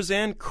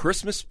Cirzan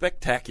Christmas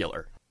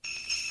Spectacular.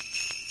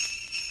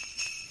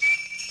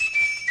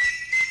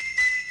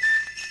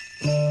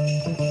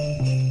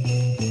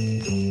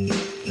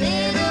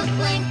 Little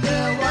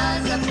Clinker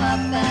was a pup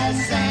as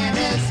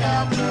Santa's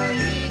helper.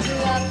 He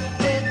grew up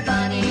with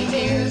bunny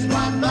ears,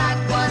 one black,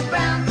 one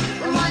brown.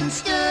 When one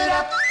stood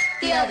up,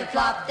 the other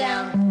flopped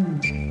down.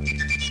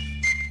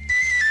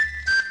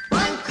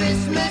 One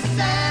Christmas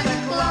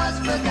Santa Claus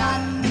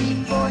forgot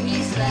before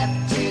he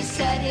slept to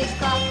set his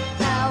clock.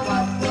 Now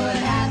what would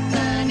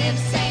happen if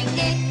Saint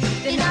Nick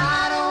did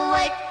not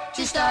awake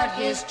to start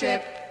his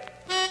trip?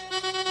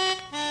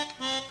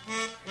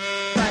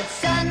 But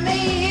suddenly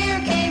here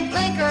came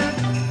Clinker,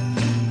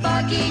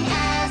 barking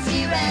as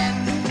he ran.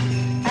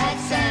 At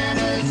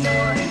Santa's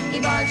door he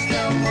barked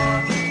still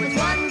more. With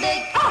one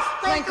big off,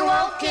 Clinker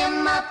woke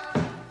him up.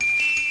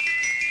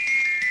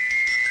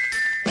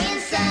 In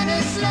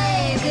Santa's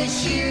sleigh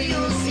this year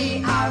you'll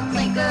see our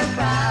Clinker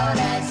proud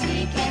as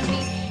he can be.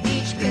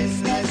 Each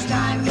Christmas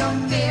time,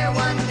 don't fear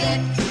one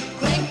bit,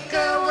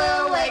 Clinker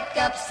will wake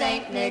up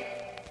Saint Nick.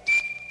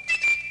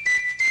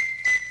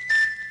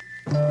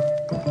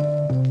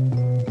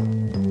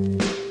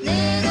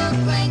 Little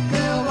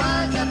Clinker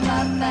was a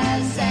pup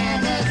as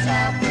Santa's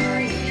helper.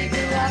 He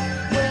grew up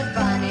with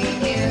bunny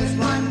ears,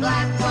 one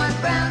black, one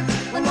brown.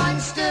 When one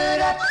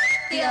stood up,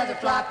 the other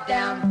flopped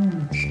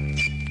down.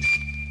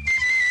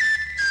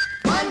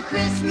 One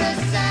Christmas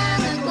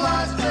Santa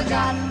Claus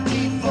forgot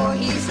before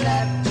he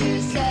slept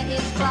to set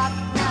his clock.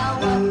 Now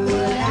what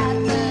would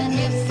happen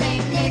if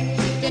Saint Nick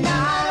did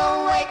not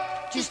awake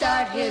to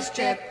start his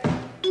trip?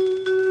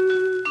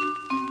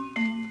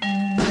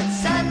 But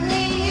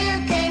suddenly here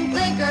came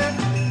Clinker,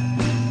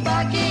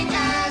 barking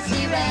as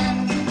he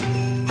ran.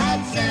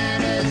 At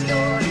Santa's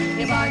door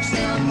he barked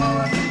still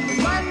more.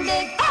 With one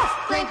big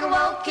off, Clinker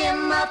woke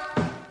him up.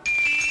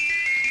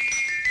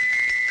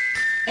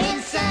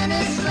 In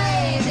Santa's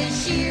sleigh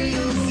this year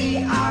you'll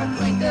see our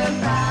Clinker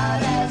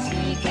proud as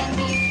he can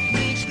be.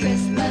 Each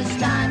Christmas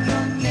time,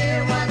 don't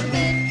fear one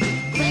bit,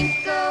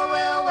 Clinker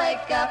will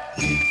wake up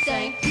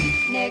Saint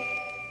Nick.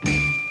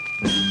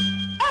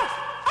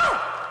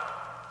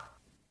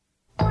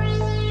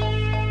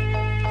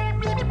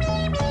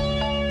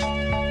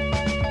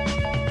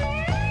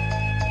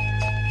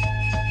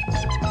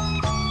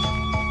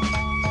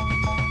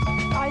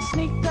 I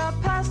sneaked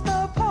up past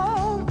the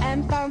pole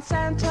and found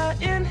Santa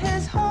in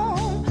his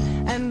home,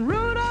 and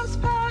Rudolph's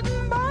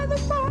pouting by the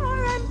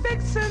bar, and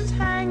Vixen's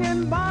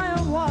hanging by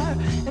a wire.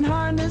 In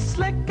harness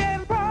slick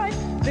and bright,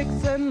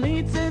 Vixen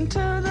leads into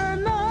the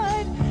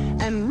night,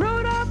 and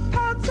Rudolph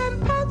pouts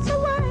and pouts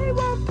away,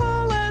 won't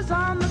pull as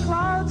on the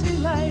clouds he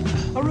lay.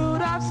 Oh,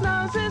 Rudolph's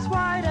nose is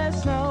white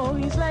as snow,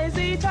 he's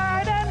lazy,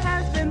 tired, and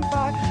has been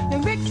fired.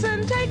 And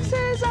Vixen takes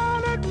his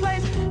honored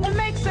place and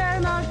makes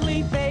an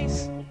ugly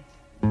face.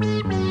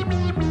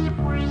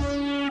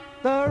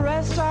 The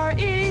rest are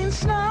eating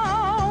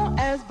snow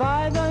as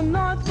by the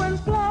north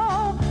winds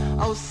blow.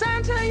 Oh,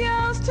 Santa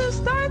yells to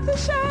start the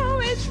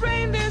show. Each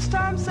reindeer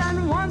stomps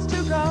and wants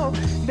to go.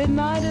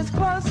 Midnight is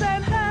close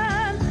at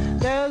hand.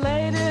 They're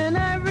late in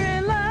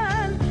every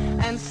land.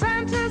 And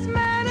Santa's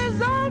mad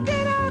as all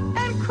get out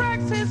and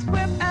cracks his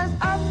whip as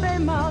up they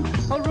mount.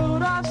 Oh,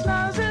 Rudolph's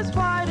nose is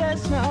white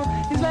as snow.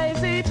 He's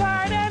lazy,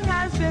 tired, and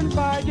has been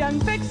fired. Young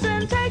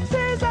Vixen takes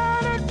his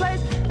honored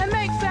place and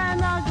makes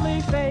an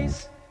ugly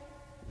face.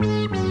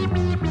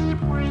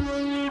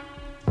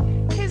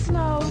 His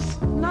nose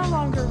no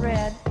longer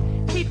red,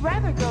 he'd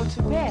rather go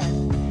to bed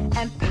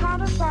and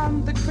pout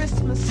upon the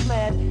Christmas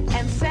sled.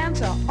 And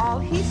Santa, all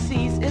he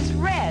sees is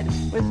red,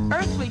 with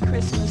earthly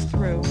Christmas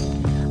through.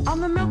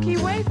 On the Milky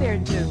Way they're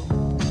due.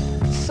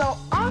 So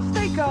off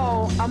they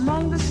go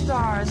among the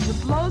stars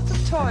with loads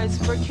of toys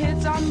for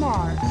kids on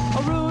Mars.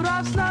 Oh,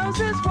 Rudolph's nose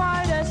is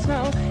white as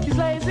snow. He's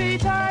lazy,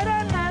 tired,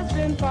 and has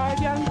been fired.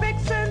 Young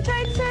Vixen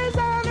takes his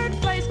honored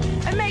place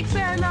and makes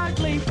an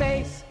ugly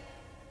face.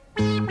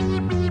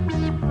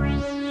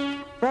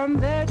 From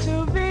there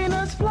to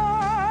Venus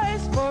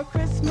flies for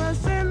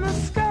Christmas in the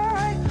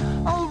sky.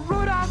 Oh,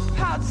 Rudolph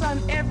pouts on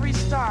every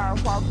star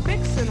while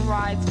Vixen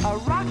rides a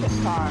rocket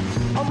car.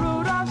 Oh,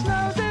 Rudolph's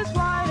nose is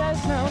white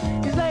as snow.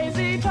 He's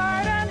lazy,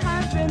 tired, and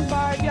has been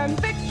fired. Young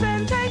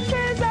Vixen takes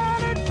his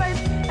honored place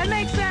and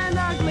makes an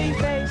ugly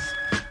face.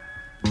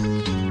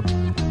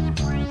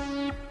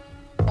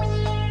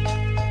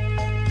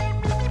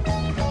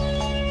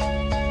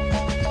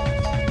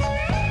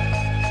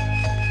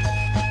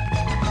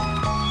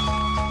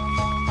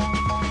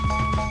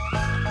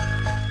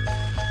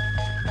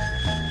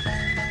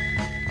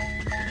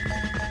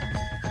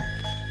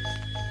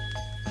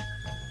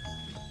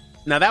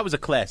 Now, that was a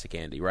classic,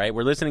 Andy, right?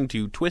 We're listening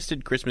to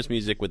Twisted Christmas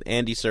Music with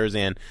Andy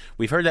Cirzan.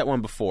 We've heard that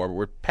one before, but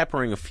we're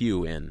peppering a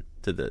few in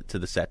to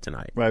the set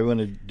tonight. Right, we want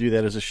to do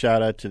that as a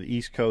shout-out to the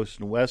East Coast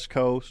and West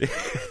Coast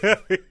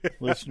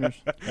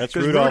listeners. That's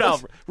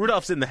Rudolph.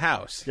 Rudolph's in the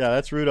house. Yeah,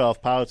 that's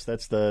Rudolph Pouts.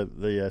 That's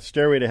the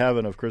Stairway to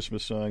Heaven of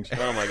Christmas songs.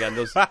 Oh, my God.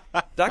 Those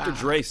Dr.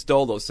 Dre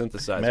stole those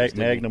synthesizers.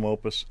 Magnum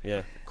opus.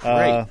 Yeah.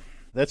 Great.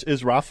 That's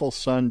Israfel's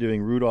son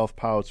doing Rudolph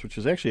Pouts, which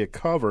is actually a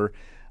cover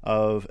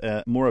of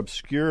a more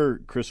obscure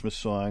Christmas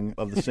song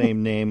of the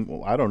same name.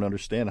 Well, I don't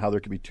understand how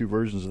there could be two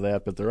versions of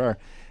that, but there are.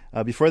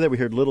 Before that, we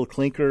heard Little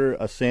Clinker,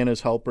 a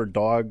Santa's Helper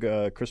dog,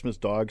 Christmas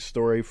dog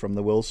story from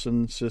the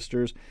Wilson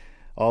sisters,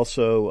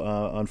 also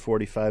on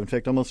 45. In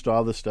fact, almost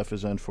all this stuff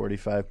is on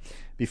 45.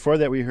 Before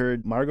that, we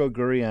heard Margot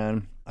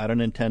Gurian, I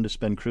Don't Intend to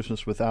Spend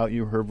Christmas Without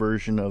You, her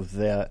version of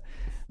that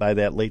by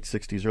that late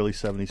 60s, early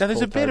 70s. Now, there's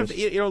a bit of,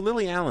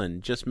 Lily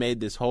Allen just made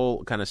this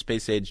whole kind of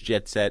space-age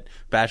jet set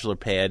bachelor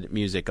pad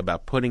music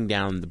about putting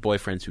down the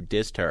boyfriends who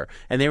dissed her.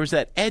 And there was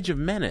that edge of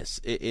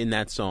menace in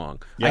that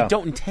song. Yeah. I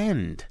don't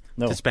intend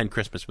to spend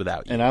Christmas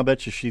without you. And I'll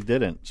bet you she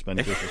didn't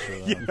spend Christmas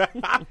without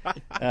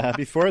you.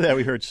 Before that,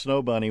 we heard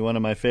Snow Bunny, one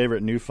of my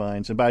favorite new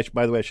finds. And by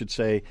the way, I should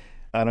say,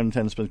 I Don't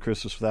Intend to Spend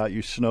Christmas Without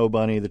You, Snow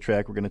Bunny, the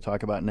track we're going to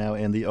talk about now,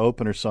 and the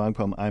opener song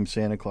poem, I'm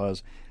Santa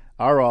Claus,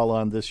 are all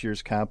on this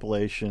year's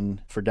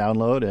compilation for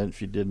download. And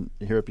if you didn't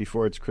hear it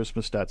before, it's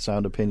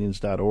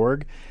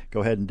christmas.soundopinions.org. Go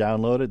ahead and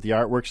download it. The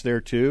artwork's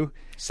there, too.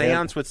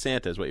 Seance with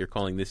Santa is what you're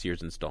calling this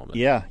year's installment.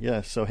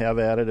 Yeah. So have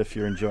at it if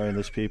you're enjoying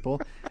this,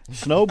 people.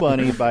 Snow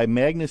Bunny by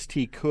Magnus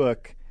T.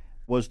 Cook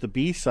was the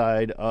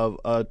B-side of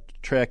a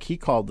track he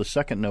called The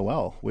Second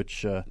Noel,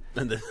 which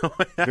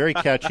very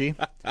catchy.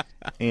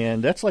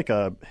 And that's like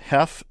a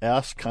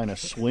Hef-esque kind of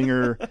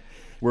swinger.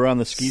 We're on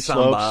the ski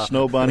slopes.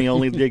 Snow Bunny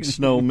only digs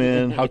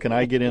snowmen. How can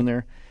I get in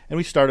there? And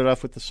we started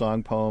off with the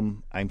song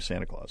poem, I'm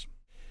Santa Claus.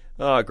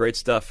 Oh, great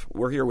stuff.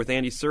 We're here with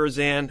Andy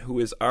Cirzan, who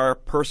is our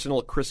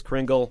personal Kris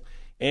Kringle.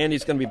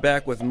 Andy's going to be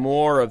back with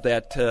more of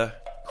that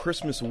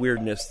Christmas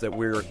weirdness that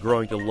we're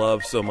growing to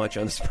love so much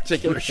on this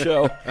particular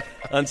show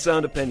on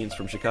Sound Opinions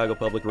from Chicago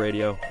Public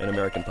Radio and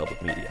American Public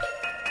Media.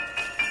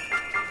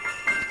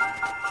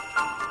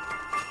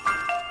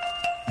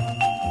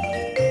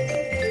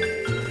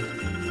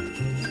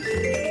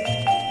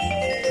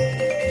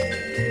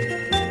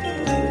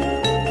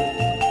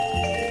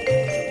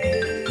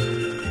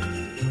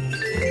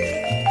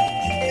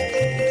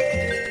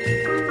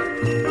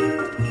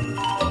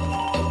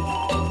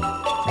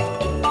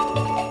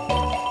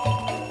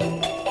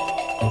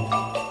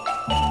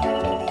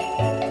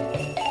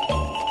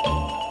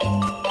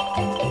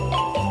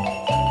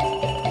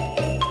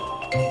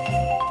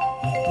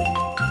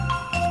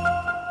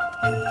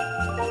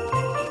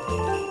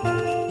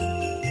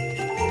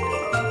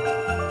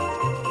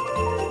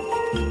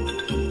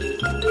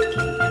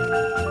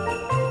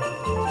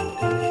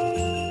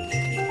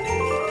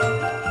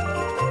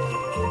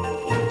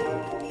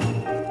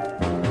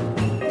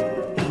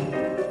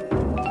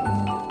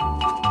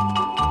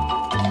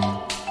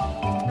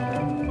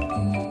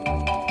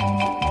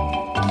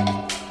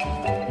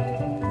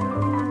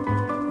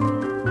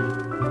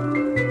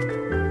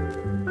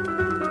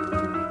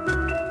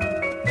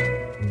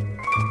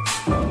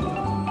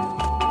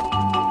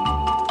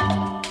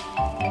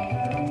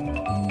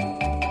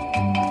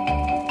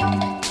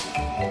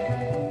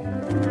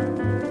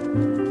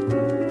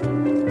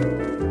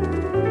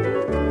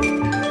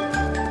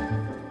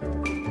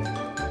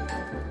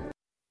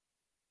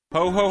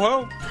 Ho, ho,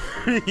 ho.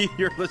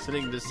 You're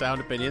listening to Sound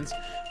Opinions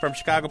from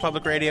Chicago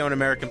Public Radio and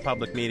American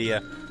Public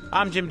Media.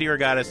 I'm Jim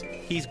DeRogatis.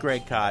 He's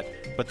Greg Kot.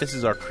 But this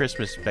is our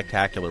Christmas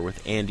Spectacular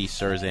with Andy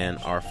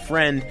Cirzan, our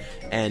friend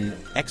and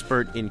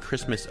expert in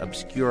Christmas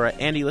Obscura.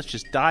 Andy, let's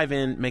just dive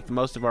in, make the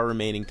most of our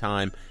remaining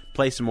time,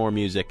 play some more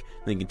music,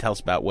 and then you can tell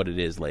us about what it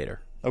is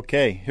later.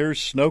 Okay, here's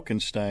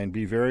Snokenstein,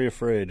 Be Very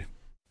Afraid.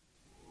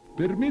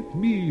 Permit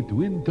me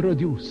to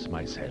introduce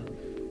myself.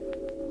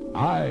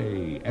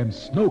 I am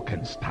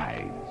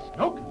Snokenstein.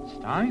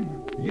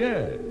 Snokenstein?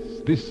 Yes,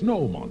 the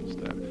snow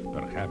monster.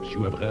 Perhaps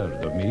you have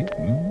heard of me,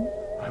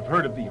 I've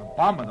heard of the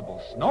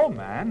abominable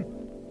snowman.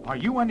 Are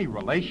you any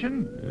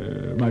relation?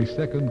 My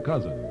second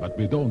cousin, but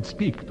we don't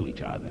speak to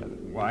each other.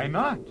 Why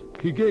not?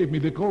 He gave me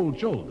the cold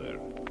shoulder.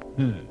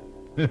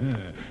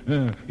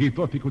 He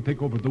thought he could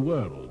take over the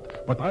world,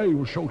 but I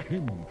will show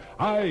him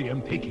I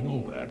am taking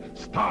over,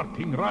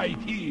 starting right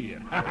here.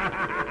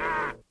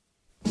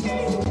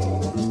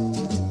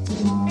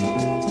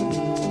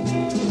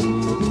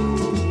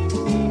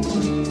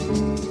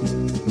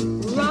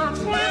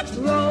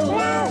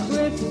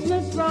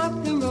 Christmas rock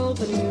and roll,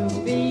 the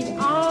new beat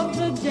of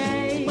the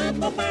day.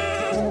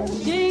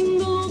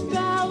 Jingle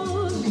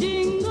bells,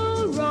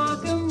 jingle,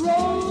 rock and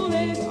roll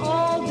it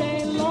all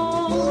day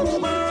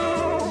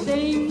long.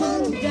 Sing,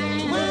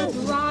 dance,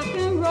 rock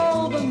and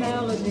roll, the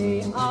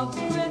melody of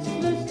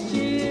Christmas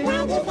cheer.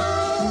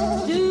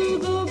 Do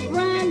the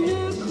brand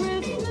new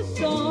Christmas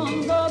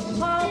song, the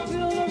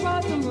popular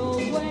rock and roll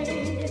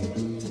way.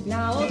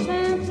 Now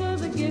Santa,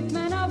 the gift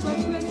man of our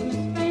Christmas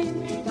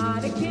fame,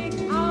 got a kick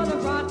out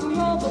of rock and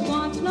roll.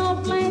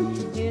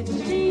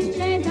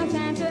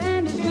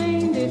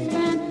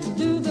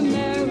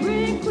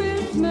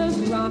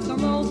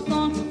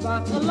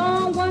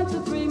 1,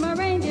 2, 3, my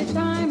reindeer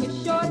time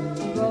is short.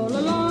 Roll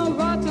along,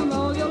 rock and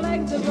roll your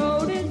legs, the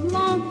road is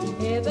long.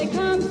 Here they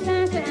come,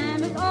 Santa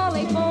and his all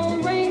 8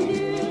 gold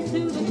reindeers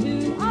to the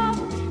tune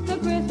of the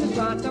Christmas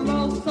rock and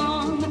roll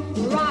song.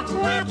 Rock,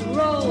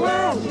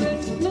 roll,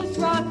 Christmas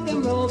rock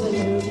and roll, the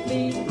new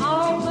beat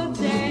all the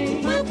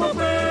day.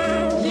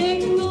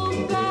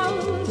 Jingle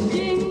bells,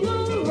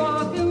 jingle,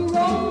 rock and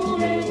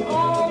roll it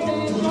all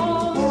day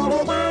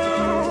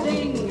long.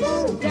 Sing,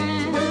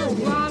 dance,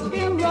 rock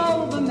and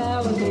roll the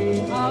melody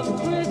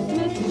of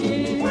Christmas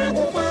cheer.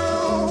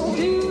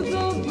 Do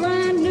the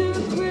brand new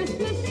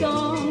Christmas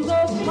song, the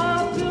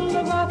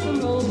popular rock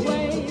and roll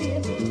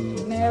way.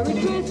 Merry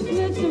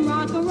Christmas and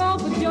rock and roll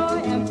for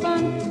joy and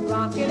fun.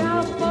 Rock it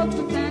out, folks,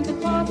 with Santa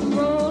Claus and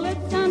roll it,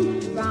 son.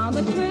 Round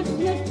the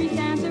Christmas tree,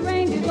 Santa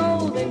reindeers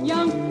old and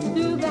young.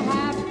 Do the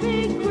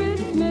happy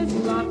Christmas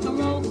rock and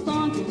roll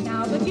song.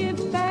 Now the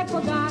gift bag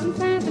forgotten,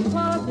 Santa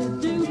Claus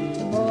is due.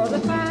 For the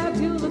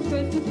fabulous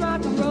Christmas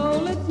rock and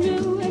roll, it's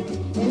new.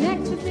 In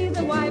ecstasy,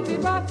 the wifey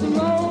rocks and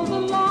rolls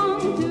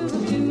along to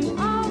the tune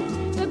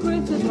of the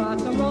Christmas rock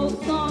and roll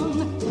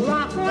song.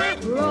 Rock,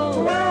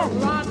 roll,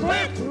 rock,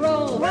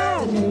 roll,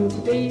 the new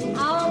beat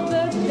of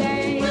the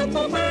day.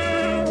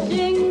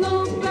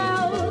 Jingle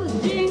bells,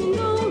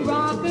 jingle,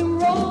 rock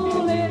and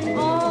roll it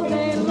all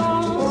day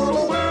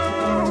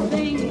long.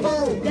 Sing,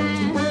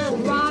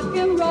 dance, rock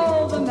and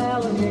roll the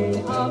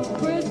melody of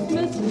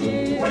Christmas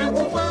cheer.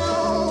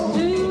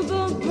 Do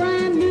the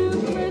brand new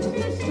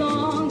Christmas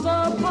song,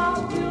 the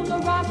popular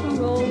rock and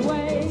roll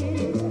way.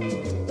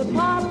 The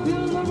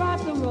popular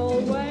rock and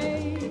roll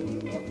way.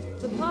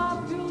 The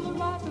popular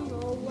rock and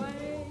roll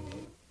way.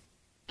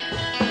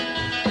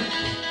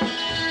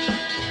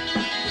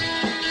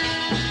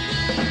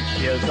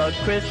 Here's a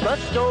Christmas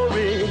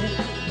story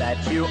that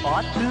you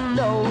ought to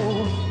know.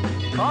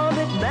 Call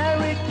it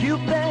Mary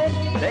Cupid,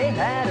 they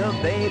had a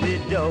baby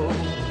doe.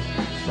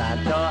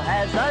 Santa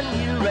has a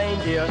new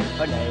reindeer,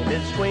 her name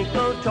is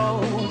Twinkle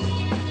Toes.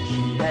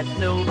 She has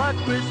silver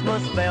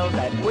Christmas bells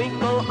that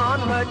twinkle on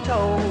her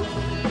toes.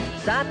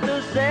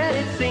 Santa said,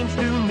 it seems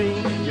to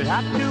me, you'll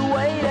have to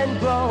wait and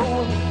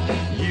grow.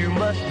 You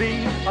must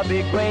be a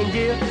big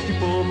reindeer to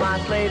pull my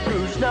sleigh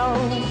through snow.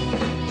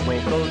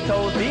 Twinkle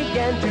Toes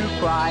began to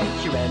cry,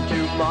 she ran to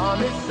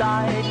Mommy's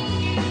side.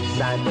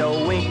 Santa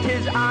winked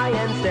his eye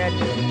and said,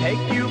 he'll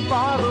take you for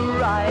a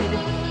ride.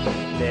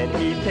 Then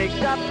he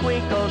picked up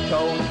Twinkle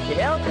Toes, he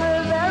held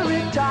her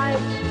very tight.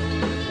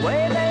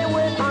 Way they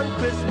went on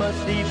Christmas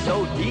Eve,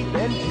 so deep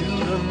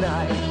into the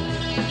night.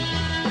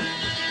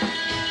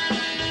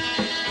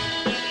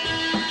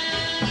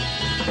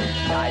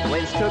 Night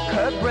winds took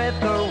her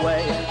breath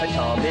away, her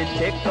tummy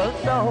tickled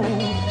so.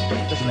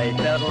 The sleigh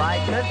felt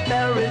like a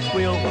Ferris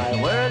wheel while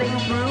whirling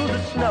through the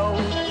snow.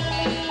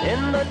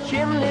 In the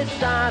chimney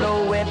side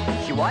a went,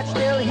 she watched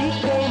till he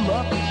came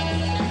up.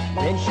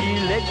 Then she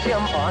licked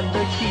him on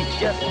the cheek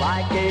just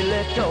like a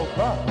little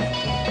pup.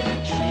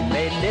 She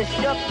made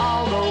mischief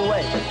all the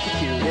way, she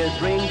chewed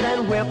his rings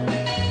and whip.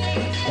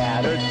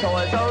 Scattered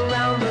toys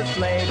around the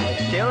sleigh, but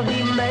still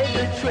he made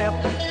the trip.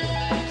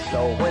 So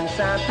when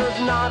Santa's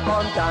not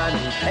on time,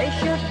 his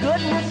patient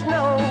goodness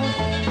knows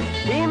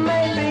he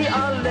may be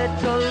a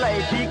little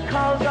late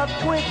because of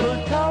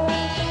Twinkle Toes.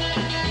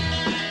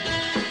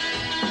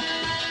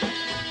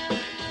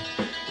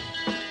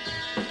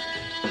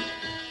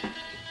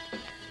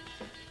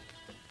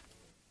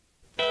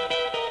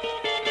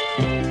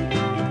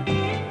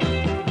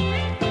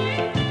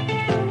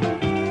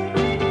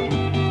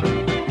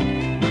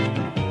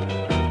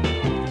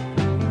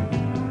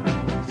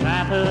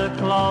 Santa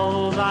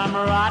Claus, I'm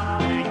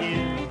writing to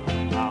you.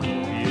 I hope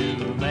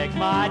you make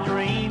my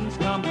dreams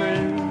come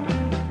true.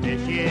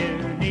 This year,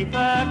 neath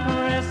the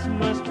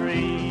Christmas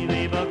tree,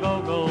 leave a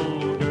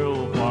go-go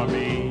girl for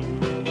me.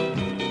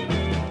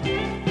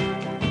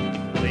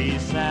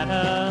 Please,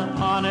 Santa,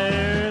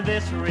 honor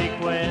this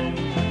request.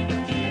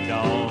 She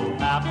don't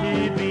have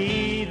to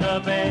be the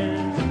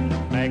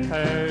best. Make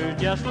her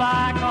just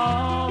like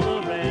all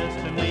the rest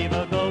and leave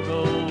a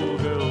go-go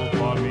girl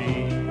for me.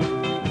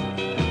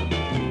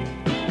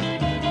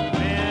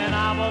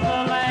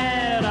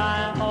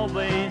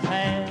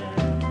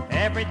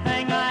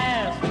 Everything I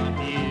ask of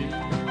you,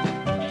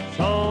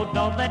 so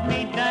don't let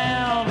me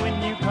down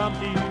when you come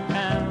to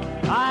town.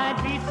 I'd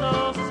be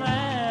so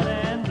sad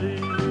and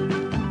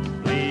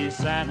blue. Please,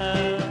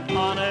 Santa,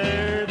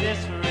 honor this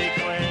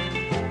request.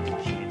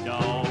 She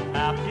don't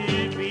have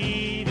to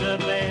be the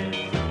best.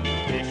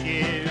 This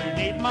year,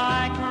 need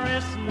my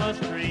Christmas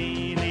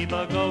tree, leave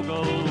a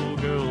go-go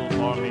girl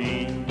for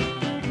me.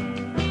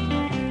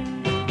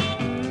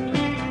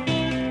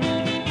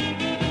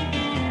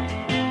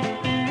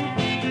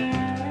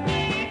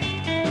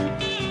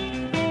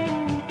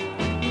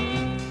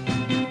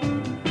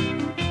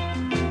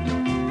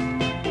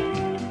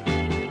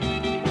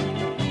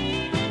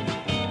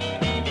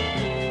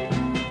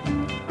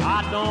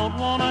 I don't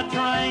want a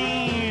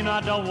train,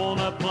 I don't want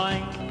a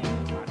plane,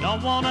 I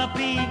don't want a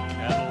pink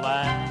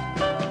Cadillac.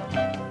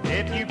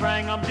 If you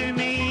bring them to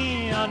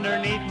me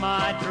underneath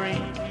my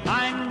tree,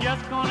 I'm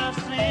just gonna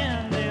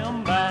send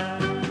them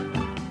back.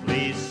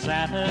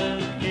 Santa,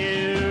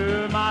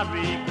 hear my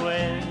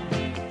request.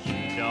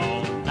 You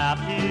don't have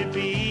to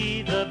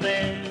be the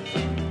best.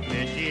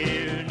 This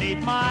year,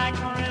 need my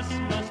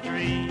Christmas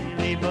tree.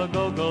 Leave a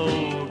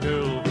go-go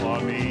girl for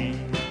me.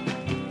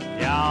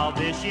 Yeah,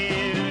 this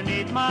year,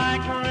 need my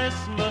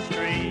Christmas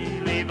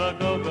tree. Leave a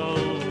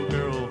go-go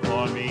girl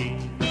for me.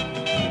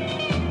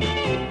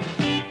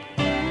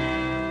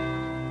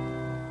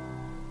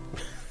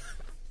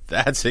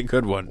 That's a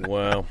good one.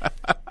 Wow.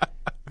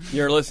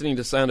 You're listening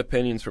to Sound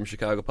Opinions from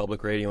Chicago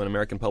Public Radio and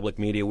American Public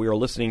Media. We are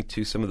listening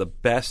to some of the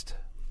best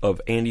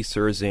of Andy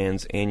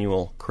Cirzan's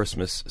annual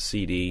Christmas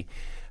CD,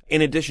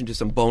 in addition to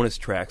some bonus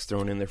tracks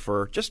thrown in there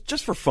for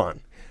just for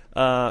fun.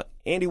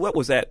 Andy, what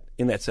was that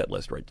in that set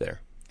list right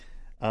there?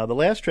 The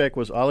last track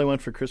was All I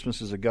Want for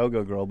Christmas Is a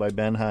Go-Go Girl by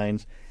Ben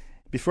Hines.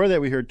 Before that,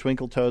 we heard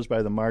Twinkle Toes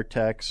by the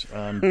Martecs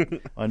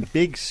on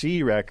Big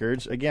C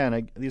Records.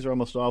 Again, these are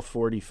almost all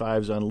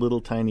 45s on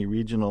little tiny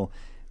regional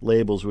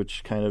labels,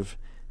 which kind of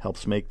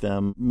helps make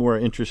them more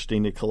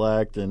interesting to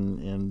collect.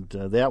 And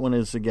that one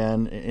is,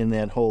 again, in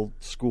that whole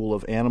school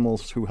of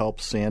Animals Who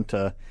Help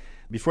Santa.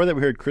 Before that,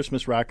 we heard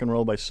Christmas Rock and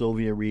Roll by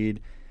Sylvia Reed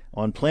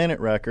on Planet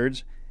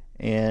Records.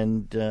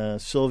 And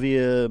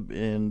Sylvia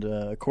and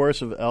a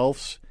chorus of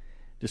elves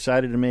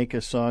decided to make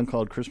a song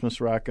called Christmas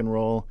Rock and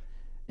Roll.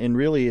 And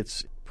really,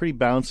 it's pretty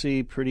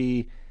bouncy,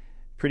 pretty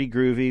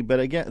groovy. But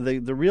again,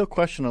 the real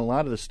question on a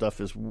lot of this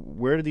stuff is,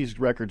 where did these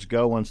records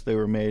go once they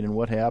were made, and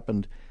what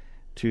happened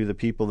to the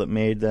people that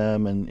made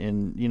them?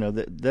 And you know,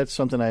 that's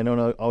something I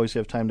don't always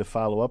have time to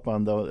follow up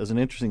on, though. As an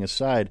interesting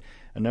aside,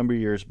 a number of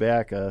years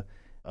back, a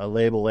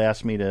label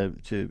asked me to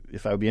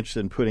if I would be interested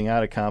in putting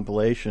out a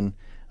compilation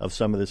of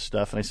some of this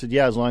stuff. And I said,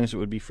 yeah, as long as it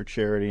would be for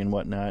charity and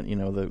whatnot, you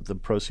know, the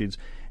proceeds.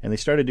 And they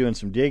started doing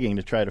some digging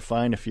to try to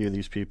find a few of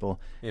these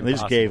people. And they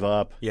just gave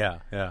up. Yeah.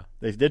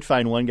 They did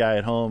find one guy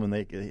at home, and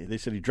they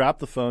said he dropped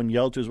the phone,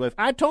 yelled to his wife,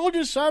 "I told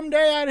you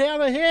someday I'd have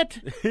a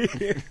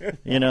hit."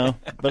 You know,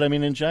 but I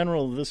mean, in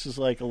general, this is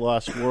like a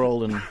lost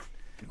world. And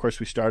of course,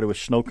 we started with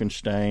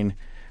Snookenstein,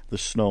 the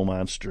snow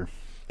monster.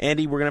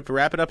 Andy, we're going to have to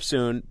wrap it up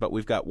soon, but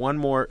we've got one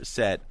more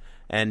set,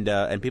 and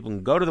people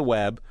can go to the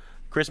web,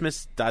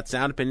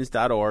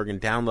 christmas.soundopinions.org, and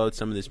download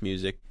some of this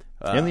music.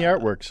 And the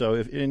artwork. So,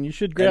 and you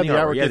should grab the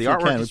artwork if you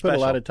can. We put a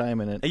lot of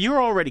time in it. And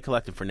you're already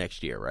collecting for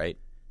next year, right?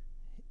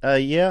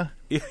 Yeah.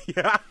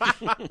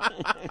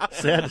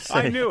 Sad to say.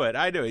 I knew it.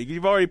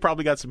 You've already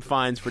probably got some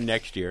finds for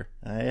next year.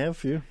 I have a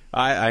few.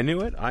 I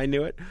knew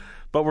it.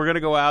 But we're going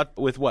to go out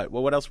with what?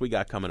 Well, what else we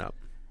got coming up?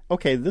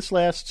 Okay, this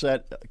last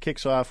set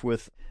kicks off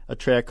with a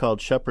track called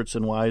Shepherds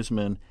and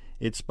Wisemen.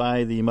 It's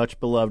by the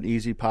much-beloved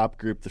easy pop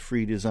group, The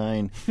Free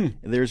Design.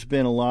 There's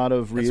been a lot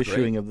of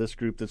reissuing of this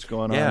group that's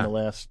going on in the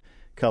last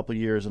couple of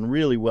years, and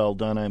really well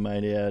done, I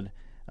might add,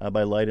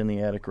 by Light in the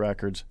Attic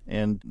Records.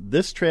 And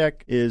this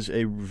track is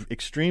a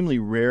extremely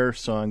rare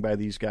song by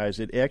these guys.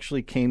 It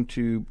actually came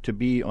to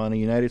be on a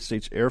United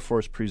States Air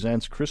Force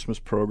Presents Christmas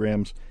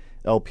Programs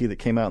LP that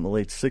came out in the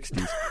late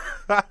 60s.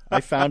 I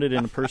found it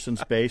in a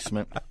person's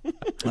basement.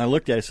 And I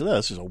looked at it and said,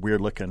 this is a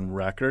weird-looking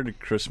record at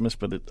Christmas,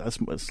 but it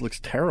looks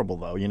terrible,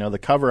 though. You know, the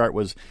cover art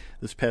was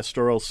this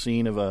pastoral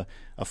scene of a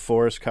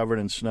forest covered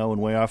in snow,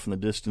 and way off in the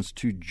distance,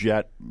 2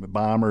 jet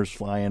bombers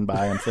flying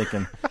by. I'm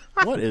thinking,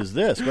 what is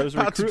this? But it was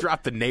about to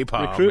drop the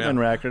napalm. Recruitment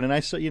record. And I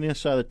saw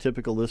the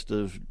typical list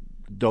of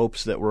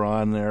dopes that were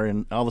on there,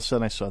 and all of a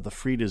sudden I saw The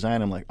Free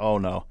Design. I'm like, oh,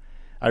 no.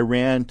 I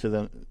ran to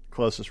the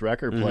closest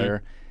record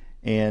player.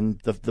 And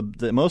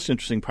the most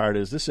interesting part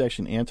is this is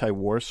actually an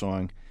anti-war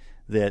song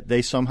that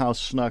they somehow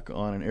snuck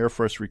on an Air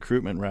Force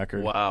recruitment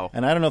record. Wow.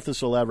 And I don't know if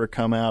this will ever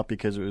come out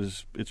because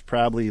it's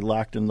probably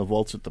locked in the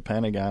vaults at the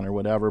Pentagon or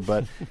whatever,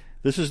 but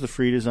this is The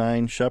Free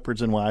Design,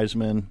 Shepherds and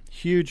Wisemen,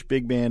 huge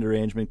big band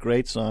arrangement,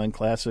 great song,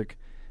 classic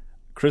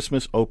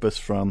Christmas opus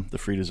from The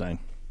Free Design.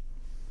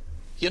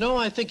 You know,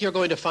 I think you're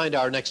going to find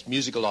our next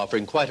musical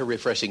offering quite a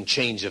refreshing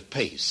change of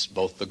pace.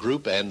 Both the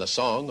group and the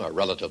song are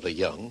relatively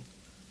young.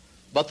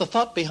 But the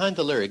thought behind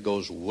the lyric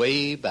goes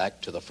way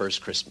back to the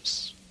first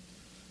Christmas.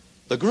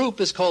 The group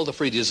is called The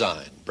Free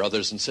Design,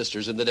 brothers and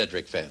sisters in the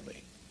Dedrick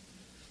family.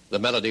 The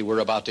melody we're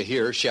about to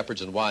hear,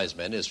 Shepherds and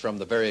Wisemen, is from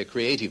the very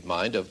creative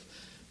mind of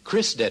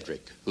Chris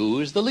Dedrick, who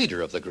is the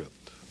leader of the group.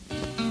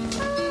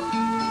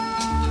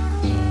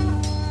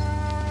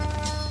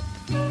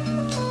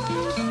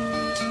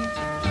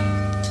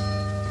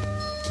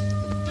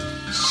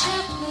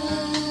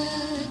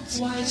 Shepherds,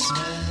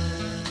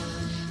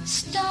 Wisemen,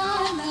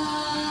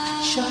 starlight,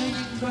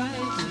 shining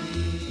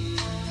brightly,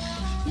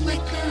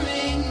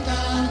 flickering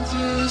down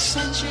through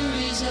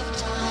centuries of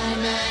time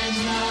and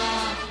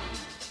now.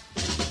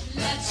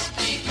 Let's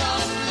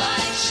become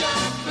like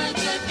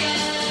shepherds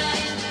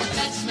again.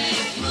 Let's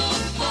make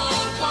room for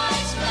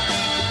wise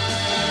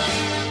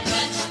men.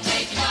 Let's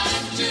take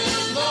time to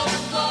look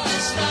for a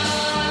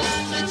star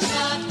that's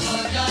not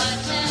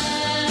forgotten.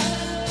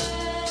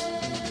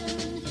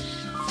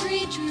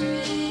 Free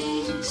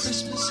drinks,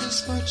 Christmas is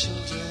for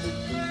children.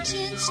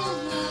 Tinsel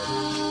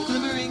love,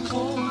 glimmering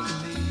goldenly,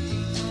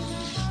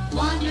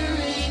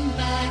 wandering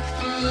back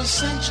through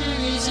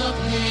centuries of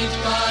hate,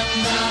 but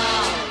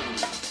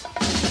now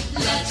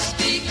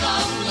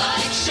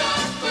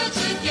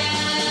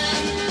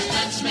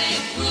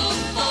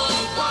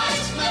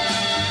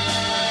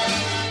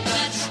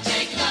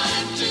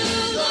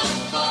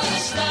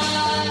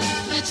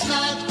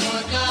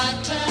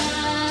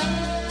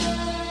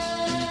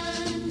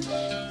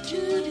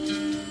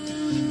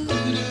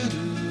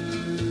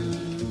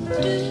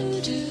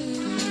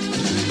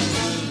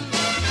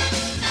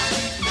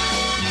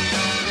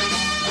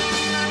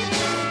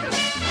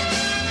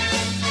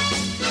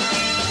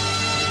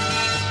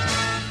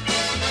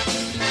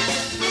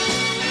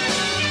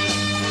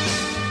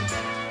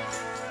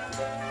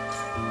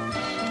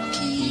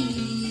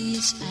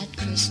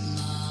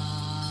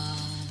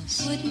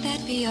Christmas. Wouldn't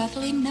that be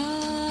awfully nice?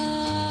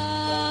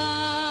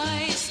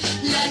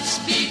 Let's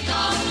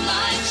become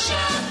like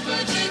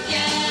shepherds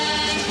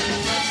again.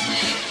 Let's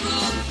make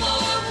room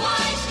for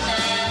wise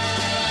men.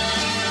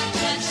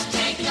 Let's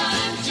take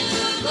time to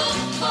look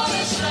for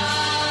a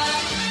star.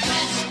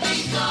 Let's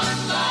become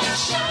like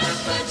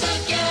shepherds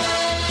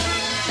again.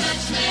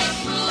 Let's make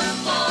room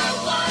for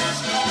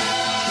wise men.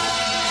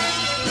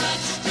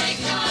 Let's take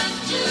time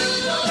to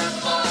look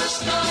for a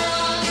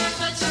star.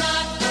 Let's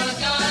not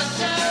forget.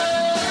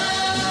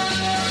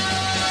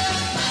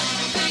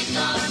 Let's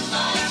become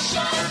like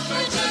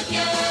shepherds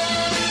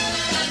again.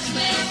 Let's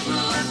make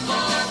room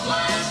for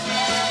wise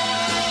men.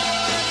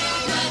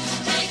 Let's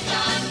take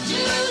time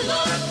to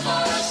look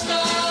for a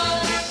star.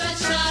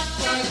 Let's not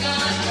forget.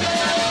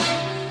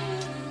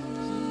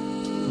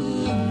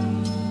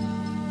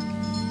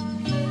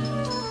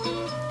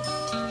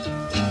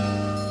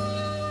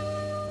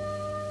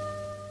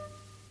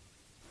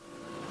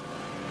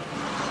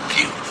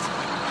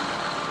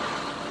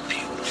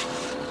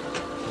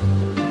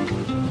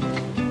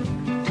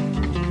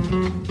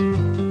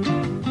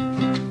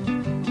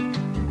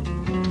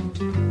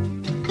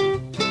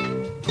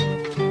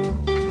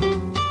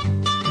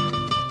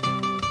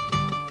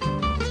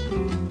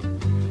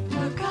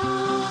 Look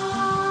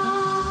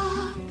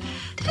up,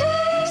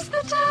 'tis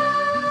the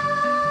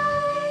time.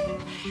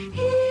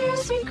 Hear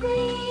sweet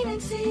green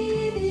and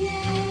see the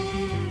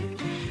air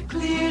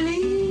clearly.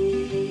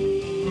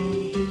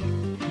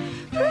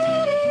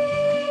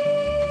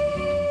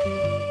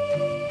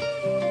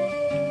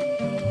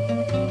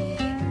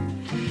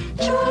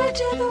 Joy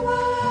to the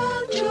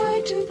world, joy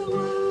to the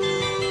world.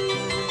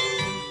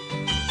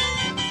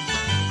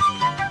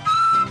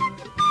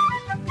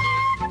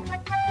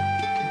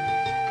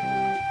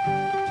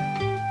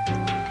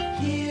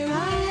 Here I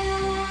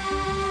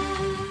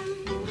am,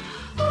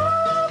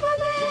 over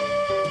there,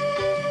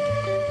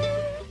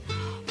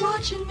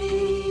 watching me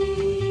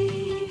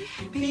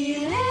be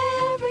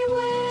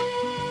everywhere.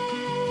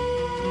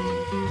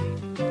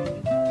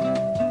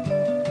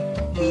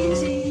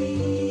 Easy,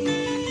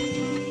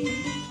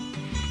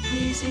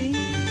 easy.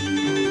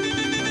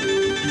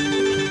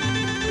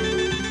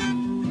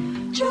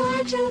 Joy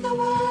to the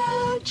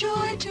world,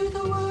 joy to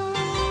the world.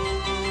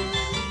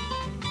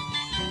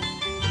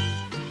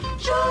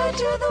 Joy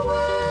to the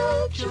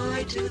world, joy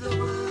to the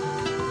world.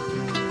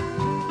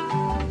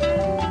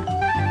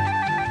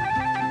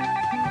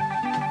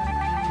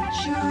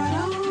 Should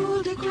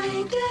old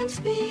acquaintance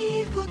be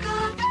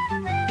forgot?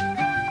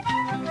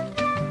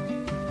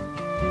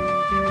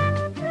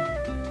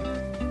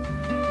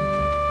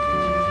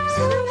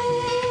 Zoom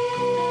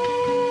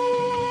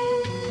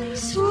in,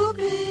 swoop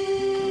in,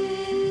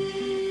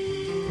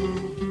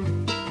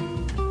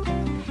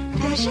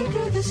 dashing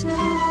through the snow.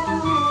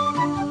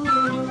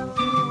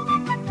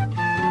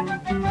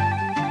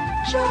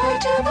 Joy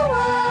to the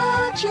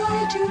world, joy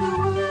to the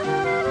world.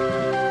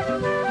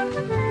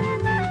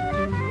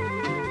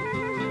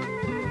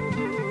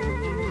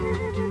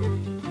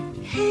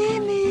 Hear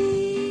me,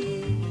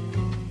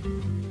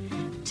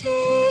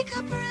 take a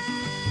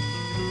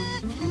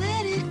breath,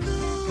 let it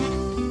go,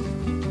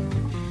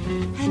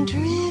 and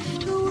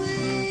drift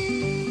away,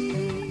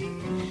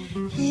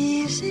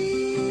 easy.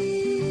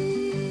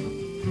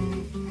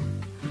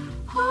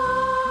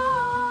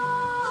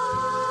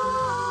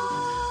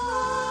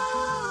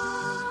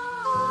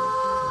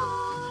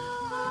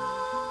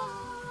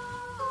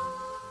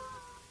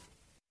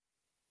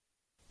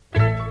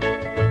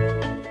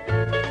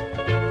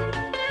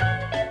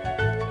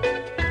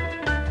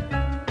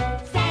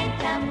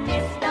 Santa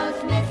missed those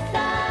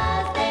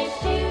missiles, they're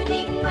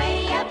shooting way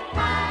up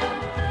high.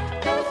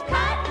 Those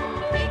cotton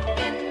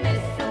picking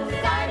missiles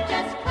are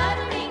just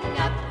fluttering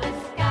up the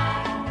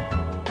sky.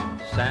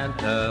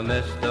 Santa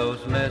missed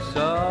those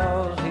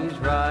missiles, he's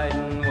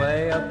riding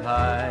way up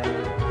high.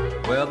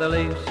 Will they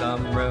leave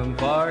some room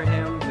for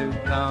him to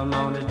come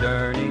on his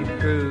journey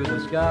through the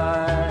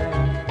sky?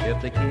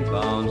 If they keep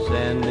on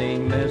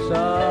sending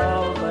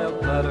missiles, they'll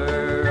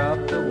flutter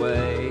up the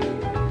way.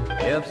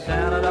 If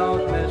Santa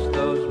don't miss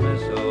those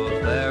missiles,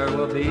 there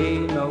will be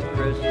no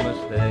Christmas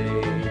Day.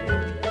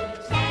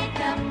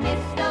 Santa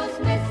missed those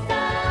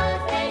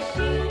missiles, they're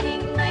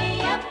shooting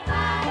way up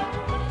high.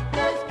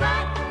 Those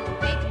cotton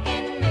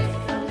picking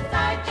missiles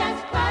are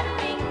just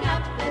fluttering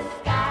up the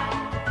sky.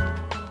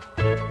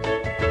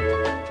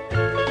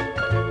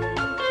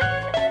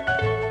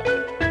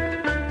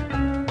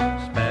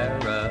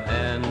 Sparrow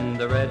and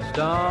the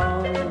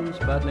Redstone,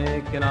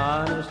 Sputnik and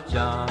Honest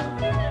John,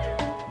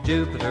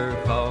 Jupiter,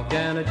 Falk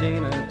and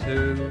Agena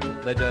too,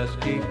 they just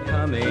keep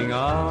coming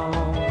on.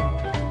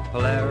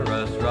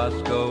 Polaris,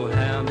 Roscoe,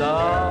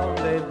 Handel,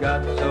 they've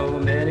got so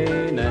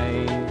many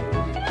names.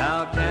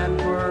 How can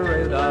poor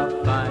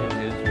Rudolph find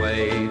his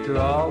way through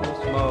all the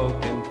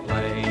smoke and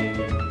flame?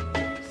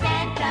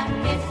 Santa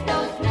missed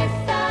those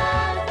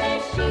missiles,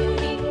 they're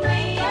shooting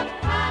way up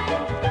high.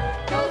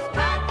 Those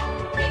cotton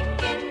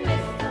picking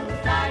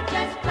missiles are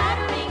just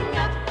fluttering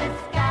up the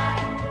sky.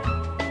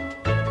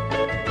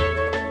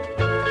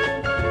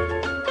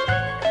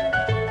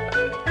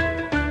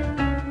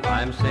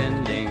 I'm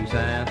sending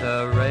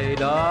Santa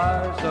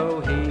radar so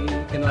he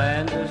can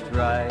land just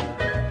right.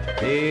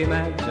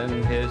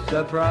 Imagine his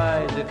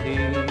surprise if he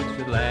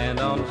should land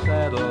on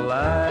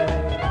satellite.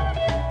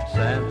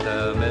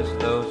 Santa missed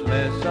those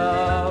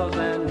missiles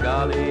and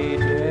golly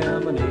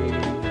Jiminy.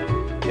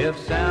 If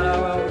Santa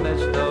will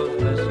miss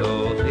those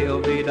missiles, he'll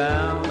be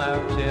down our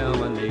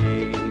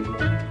chimney.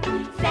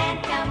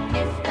 Santa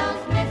missed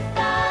those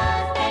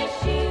missiles, they're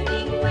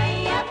shooting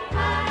way up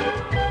high.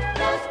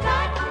 Those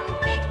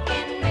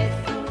cotton-picking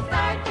missiles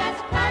are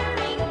just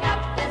puttering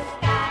up the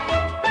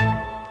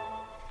sky.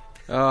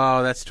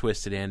 Oh, that's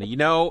twisted, Andy. You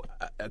know,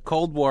 a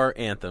Cold War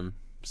anthem.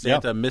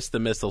 Santa missed the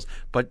missiles,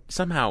 but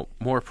somehow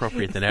more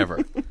appropriate than ever.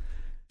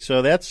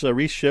 So that's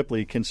Reese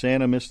Shipley, Can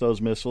Santa Miss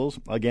Those Missiles?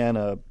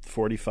 Again,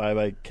 45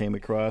 I came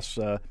across.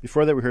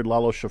 Before that, we heard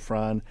Lalo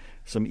Schifrin,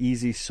 some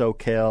easy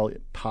SoCal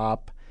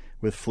pop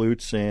with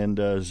flutes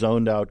and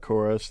zoned out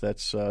chorus.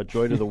 That's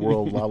Joy to the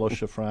World, Lalo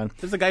Schifrin.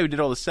 This is the guy who did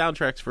all the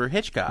soundtracks for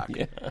Hitchcock.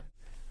 Yeah.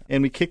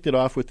 And we kicked it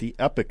off with the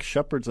epic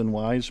Shepherds and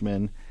Wise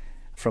Men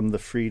from the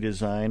Free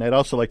Design. I'd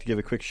also like to give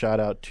a quick shout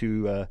out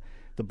to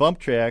the bump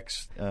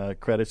tracks,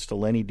 credits to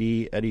Lenny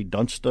D, Eddie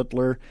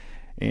Dunstutler,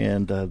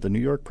 and the New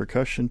York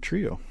Percussion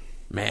Trio.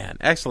 Man,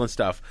 excellent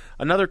stuff.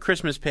 Another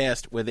Christmas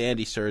Past with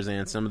Andy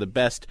Cirzan, some of the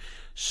best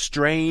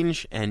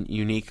strange and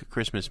unique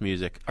Christmas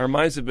music. Our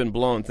minds have been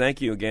blown.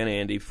 Thank you again,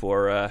 Andy,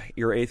 for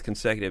your 8th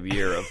consecutive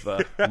year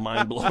of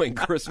mind-blowing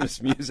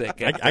Christmas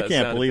music. I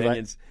can't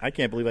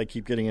believe I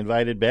keep getting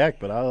invited back,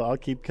 but I'll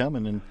keep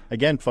coming. And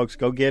again, folks,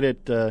 go get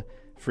it.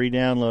 Free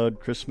download,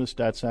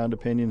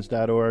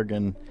 christmas.soundopinions.org,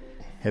 and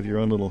have your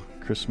own little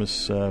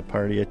Christmas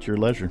party at your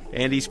leisure.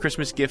 Andy's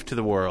Christmas gift to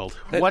the world.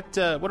 What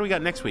do we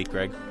got next week,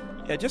 Greg?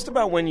 Yeah, just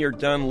about when you're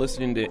done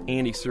listening to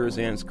Andy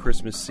Cirzan's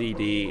Christmas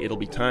CD, it'll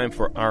be time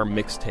for our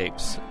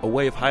mixtapes, a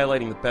way of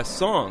highlighting the best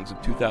songs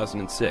of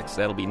 2006.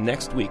 That'll be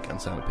next week on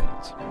Sound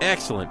Opinions.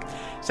 Excellent.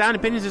 Sound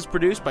Opinions is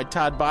produced by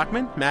Todd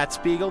Bachman, Matt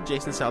Spiegel,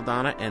 Jason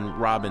Saldana, and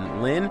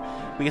Robin Lynn.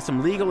 We get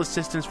some legal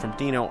assistance from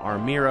Dino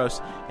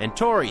Armiros, and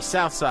Tori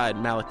Southside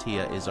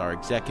Malatia is our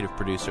executive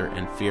producer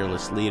and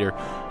fearless leader.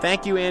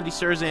 Thank you, Andy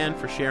Cirzan,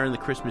 for sharing the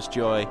Christmas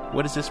joy.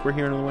 What is this we're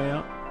hearing on the way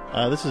out?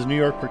 This is New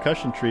York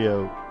Percussion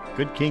Trio,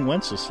 Good King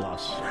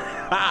Wenceslas.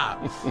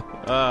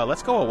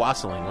 Let's go a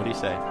wassailing. What do you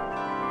say?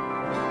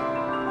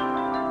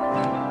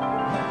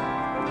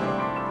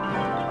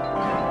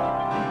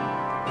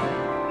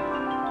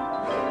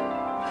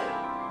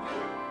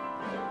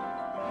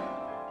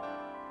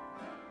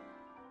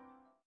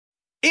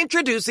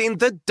 Introducing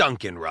the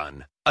Dunkin'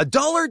 Run. A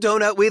 $1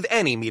 donut with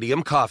any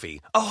medium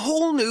coffee. A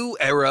whole new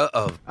era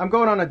of... I'm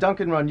going on a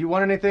Dunkin' Run. You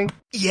want anything?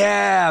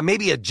 Yeah,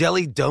 maybe a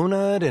jelly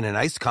donut and an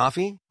iced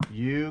coffee?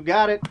 You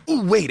got it.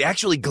 Ooh, wait,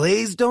 actually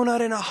glazed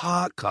donut and a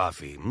hot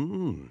coffee.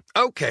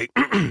 Okay,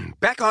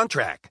 back on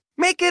track.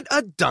 Make it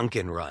a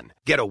Dunkin' Run.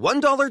 Get a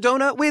 $1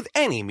 donut with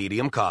any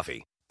medium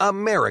coffee.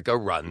 America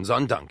runs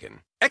on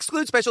Dunkin'.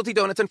 Exclude specialty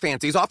donuts and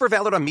fancies. Offer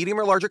valid on medium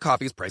or larger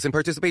coffees. Price and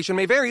participation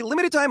may vary.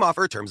 Limited time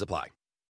offer. Terms apply.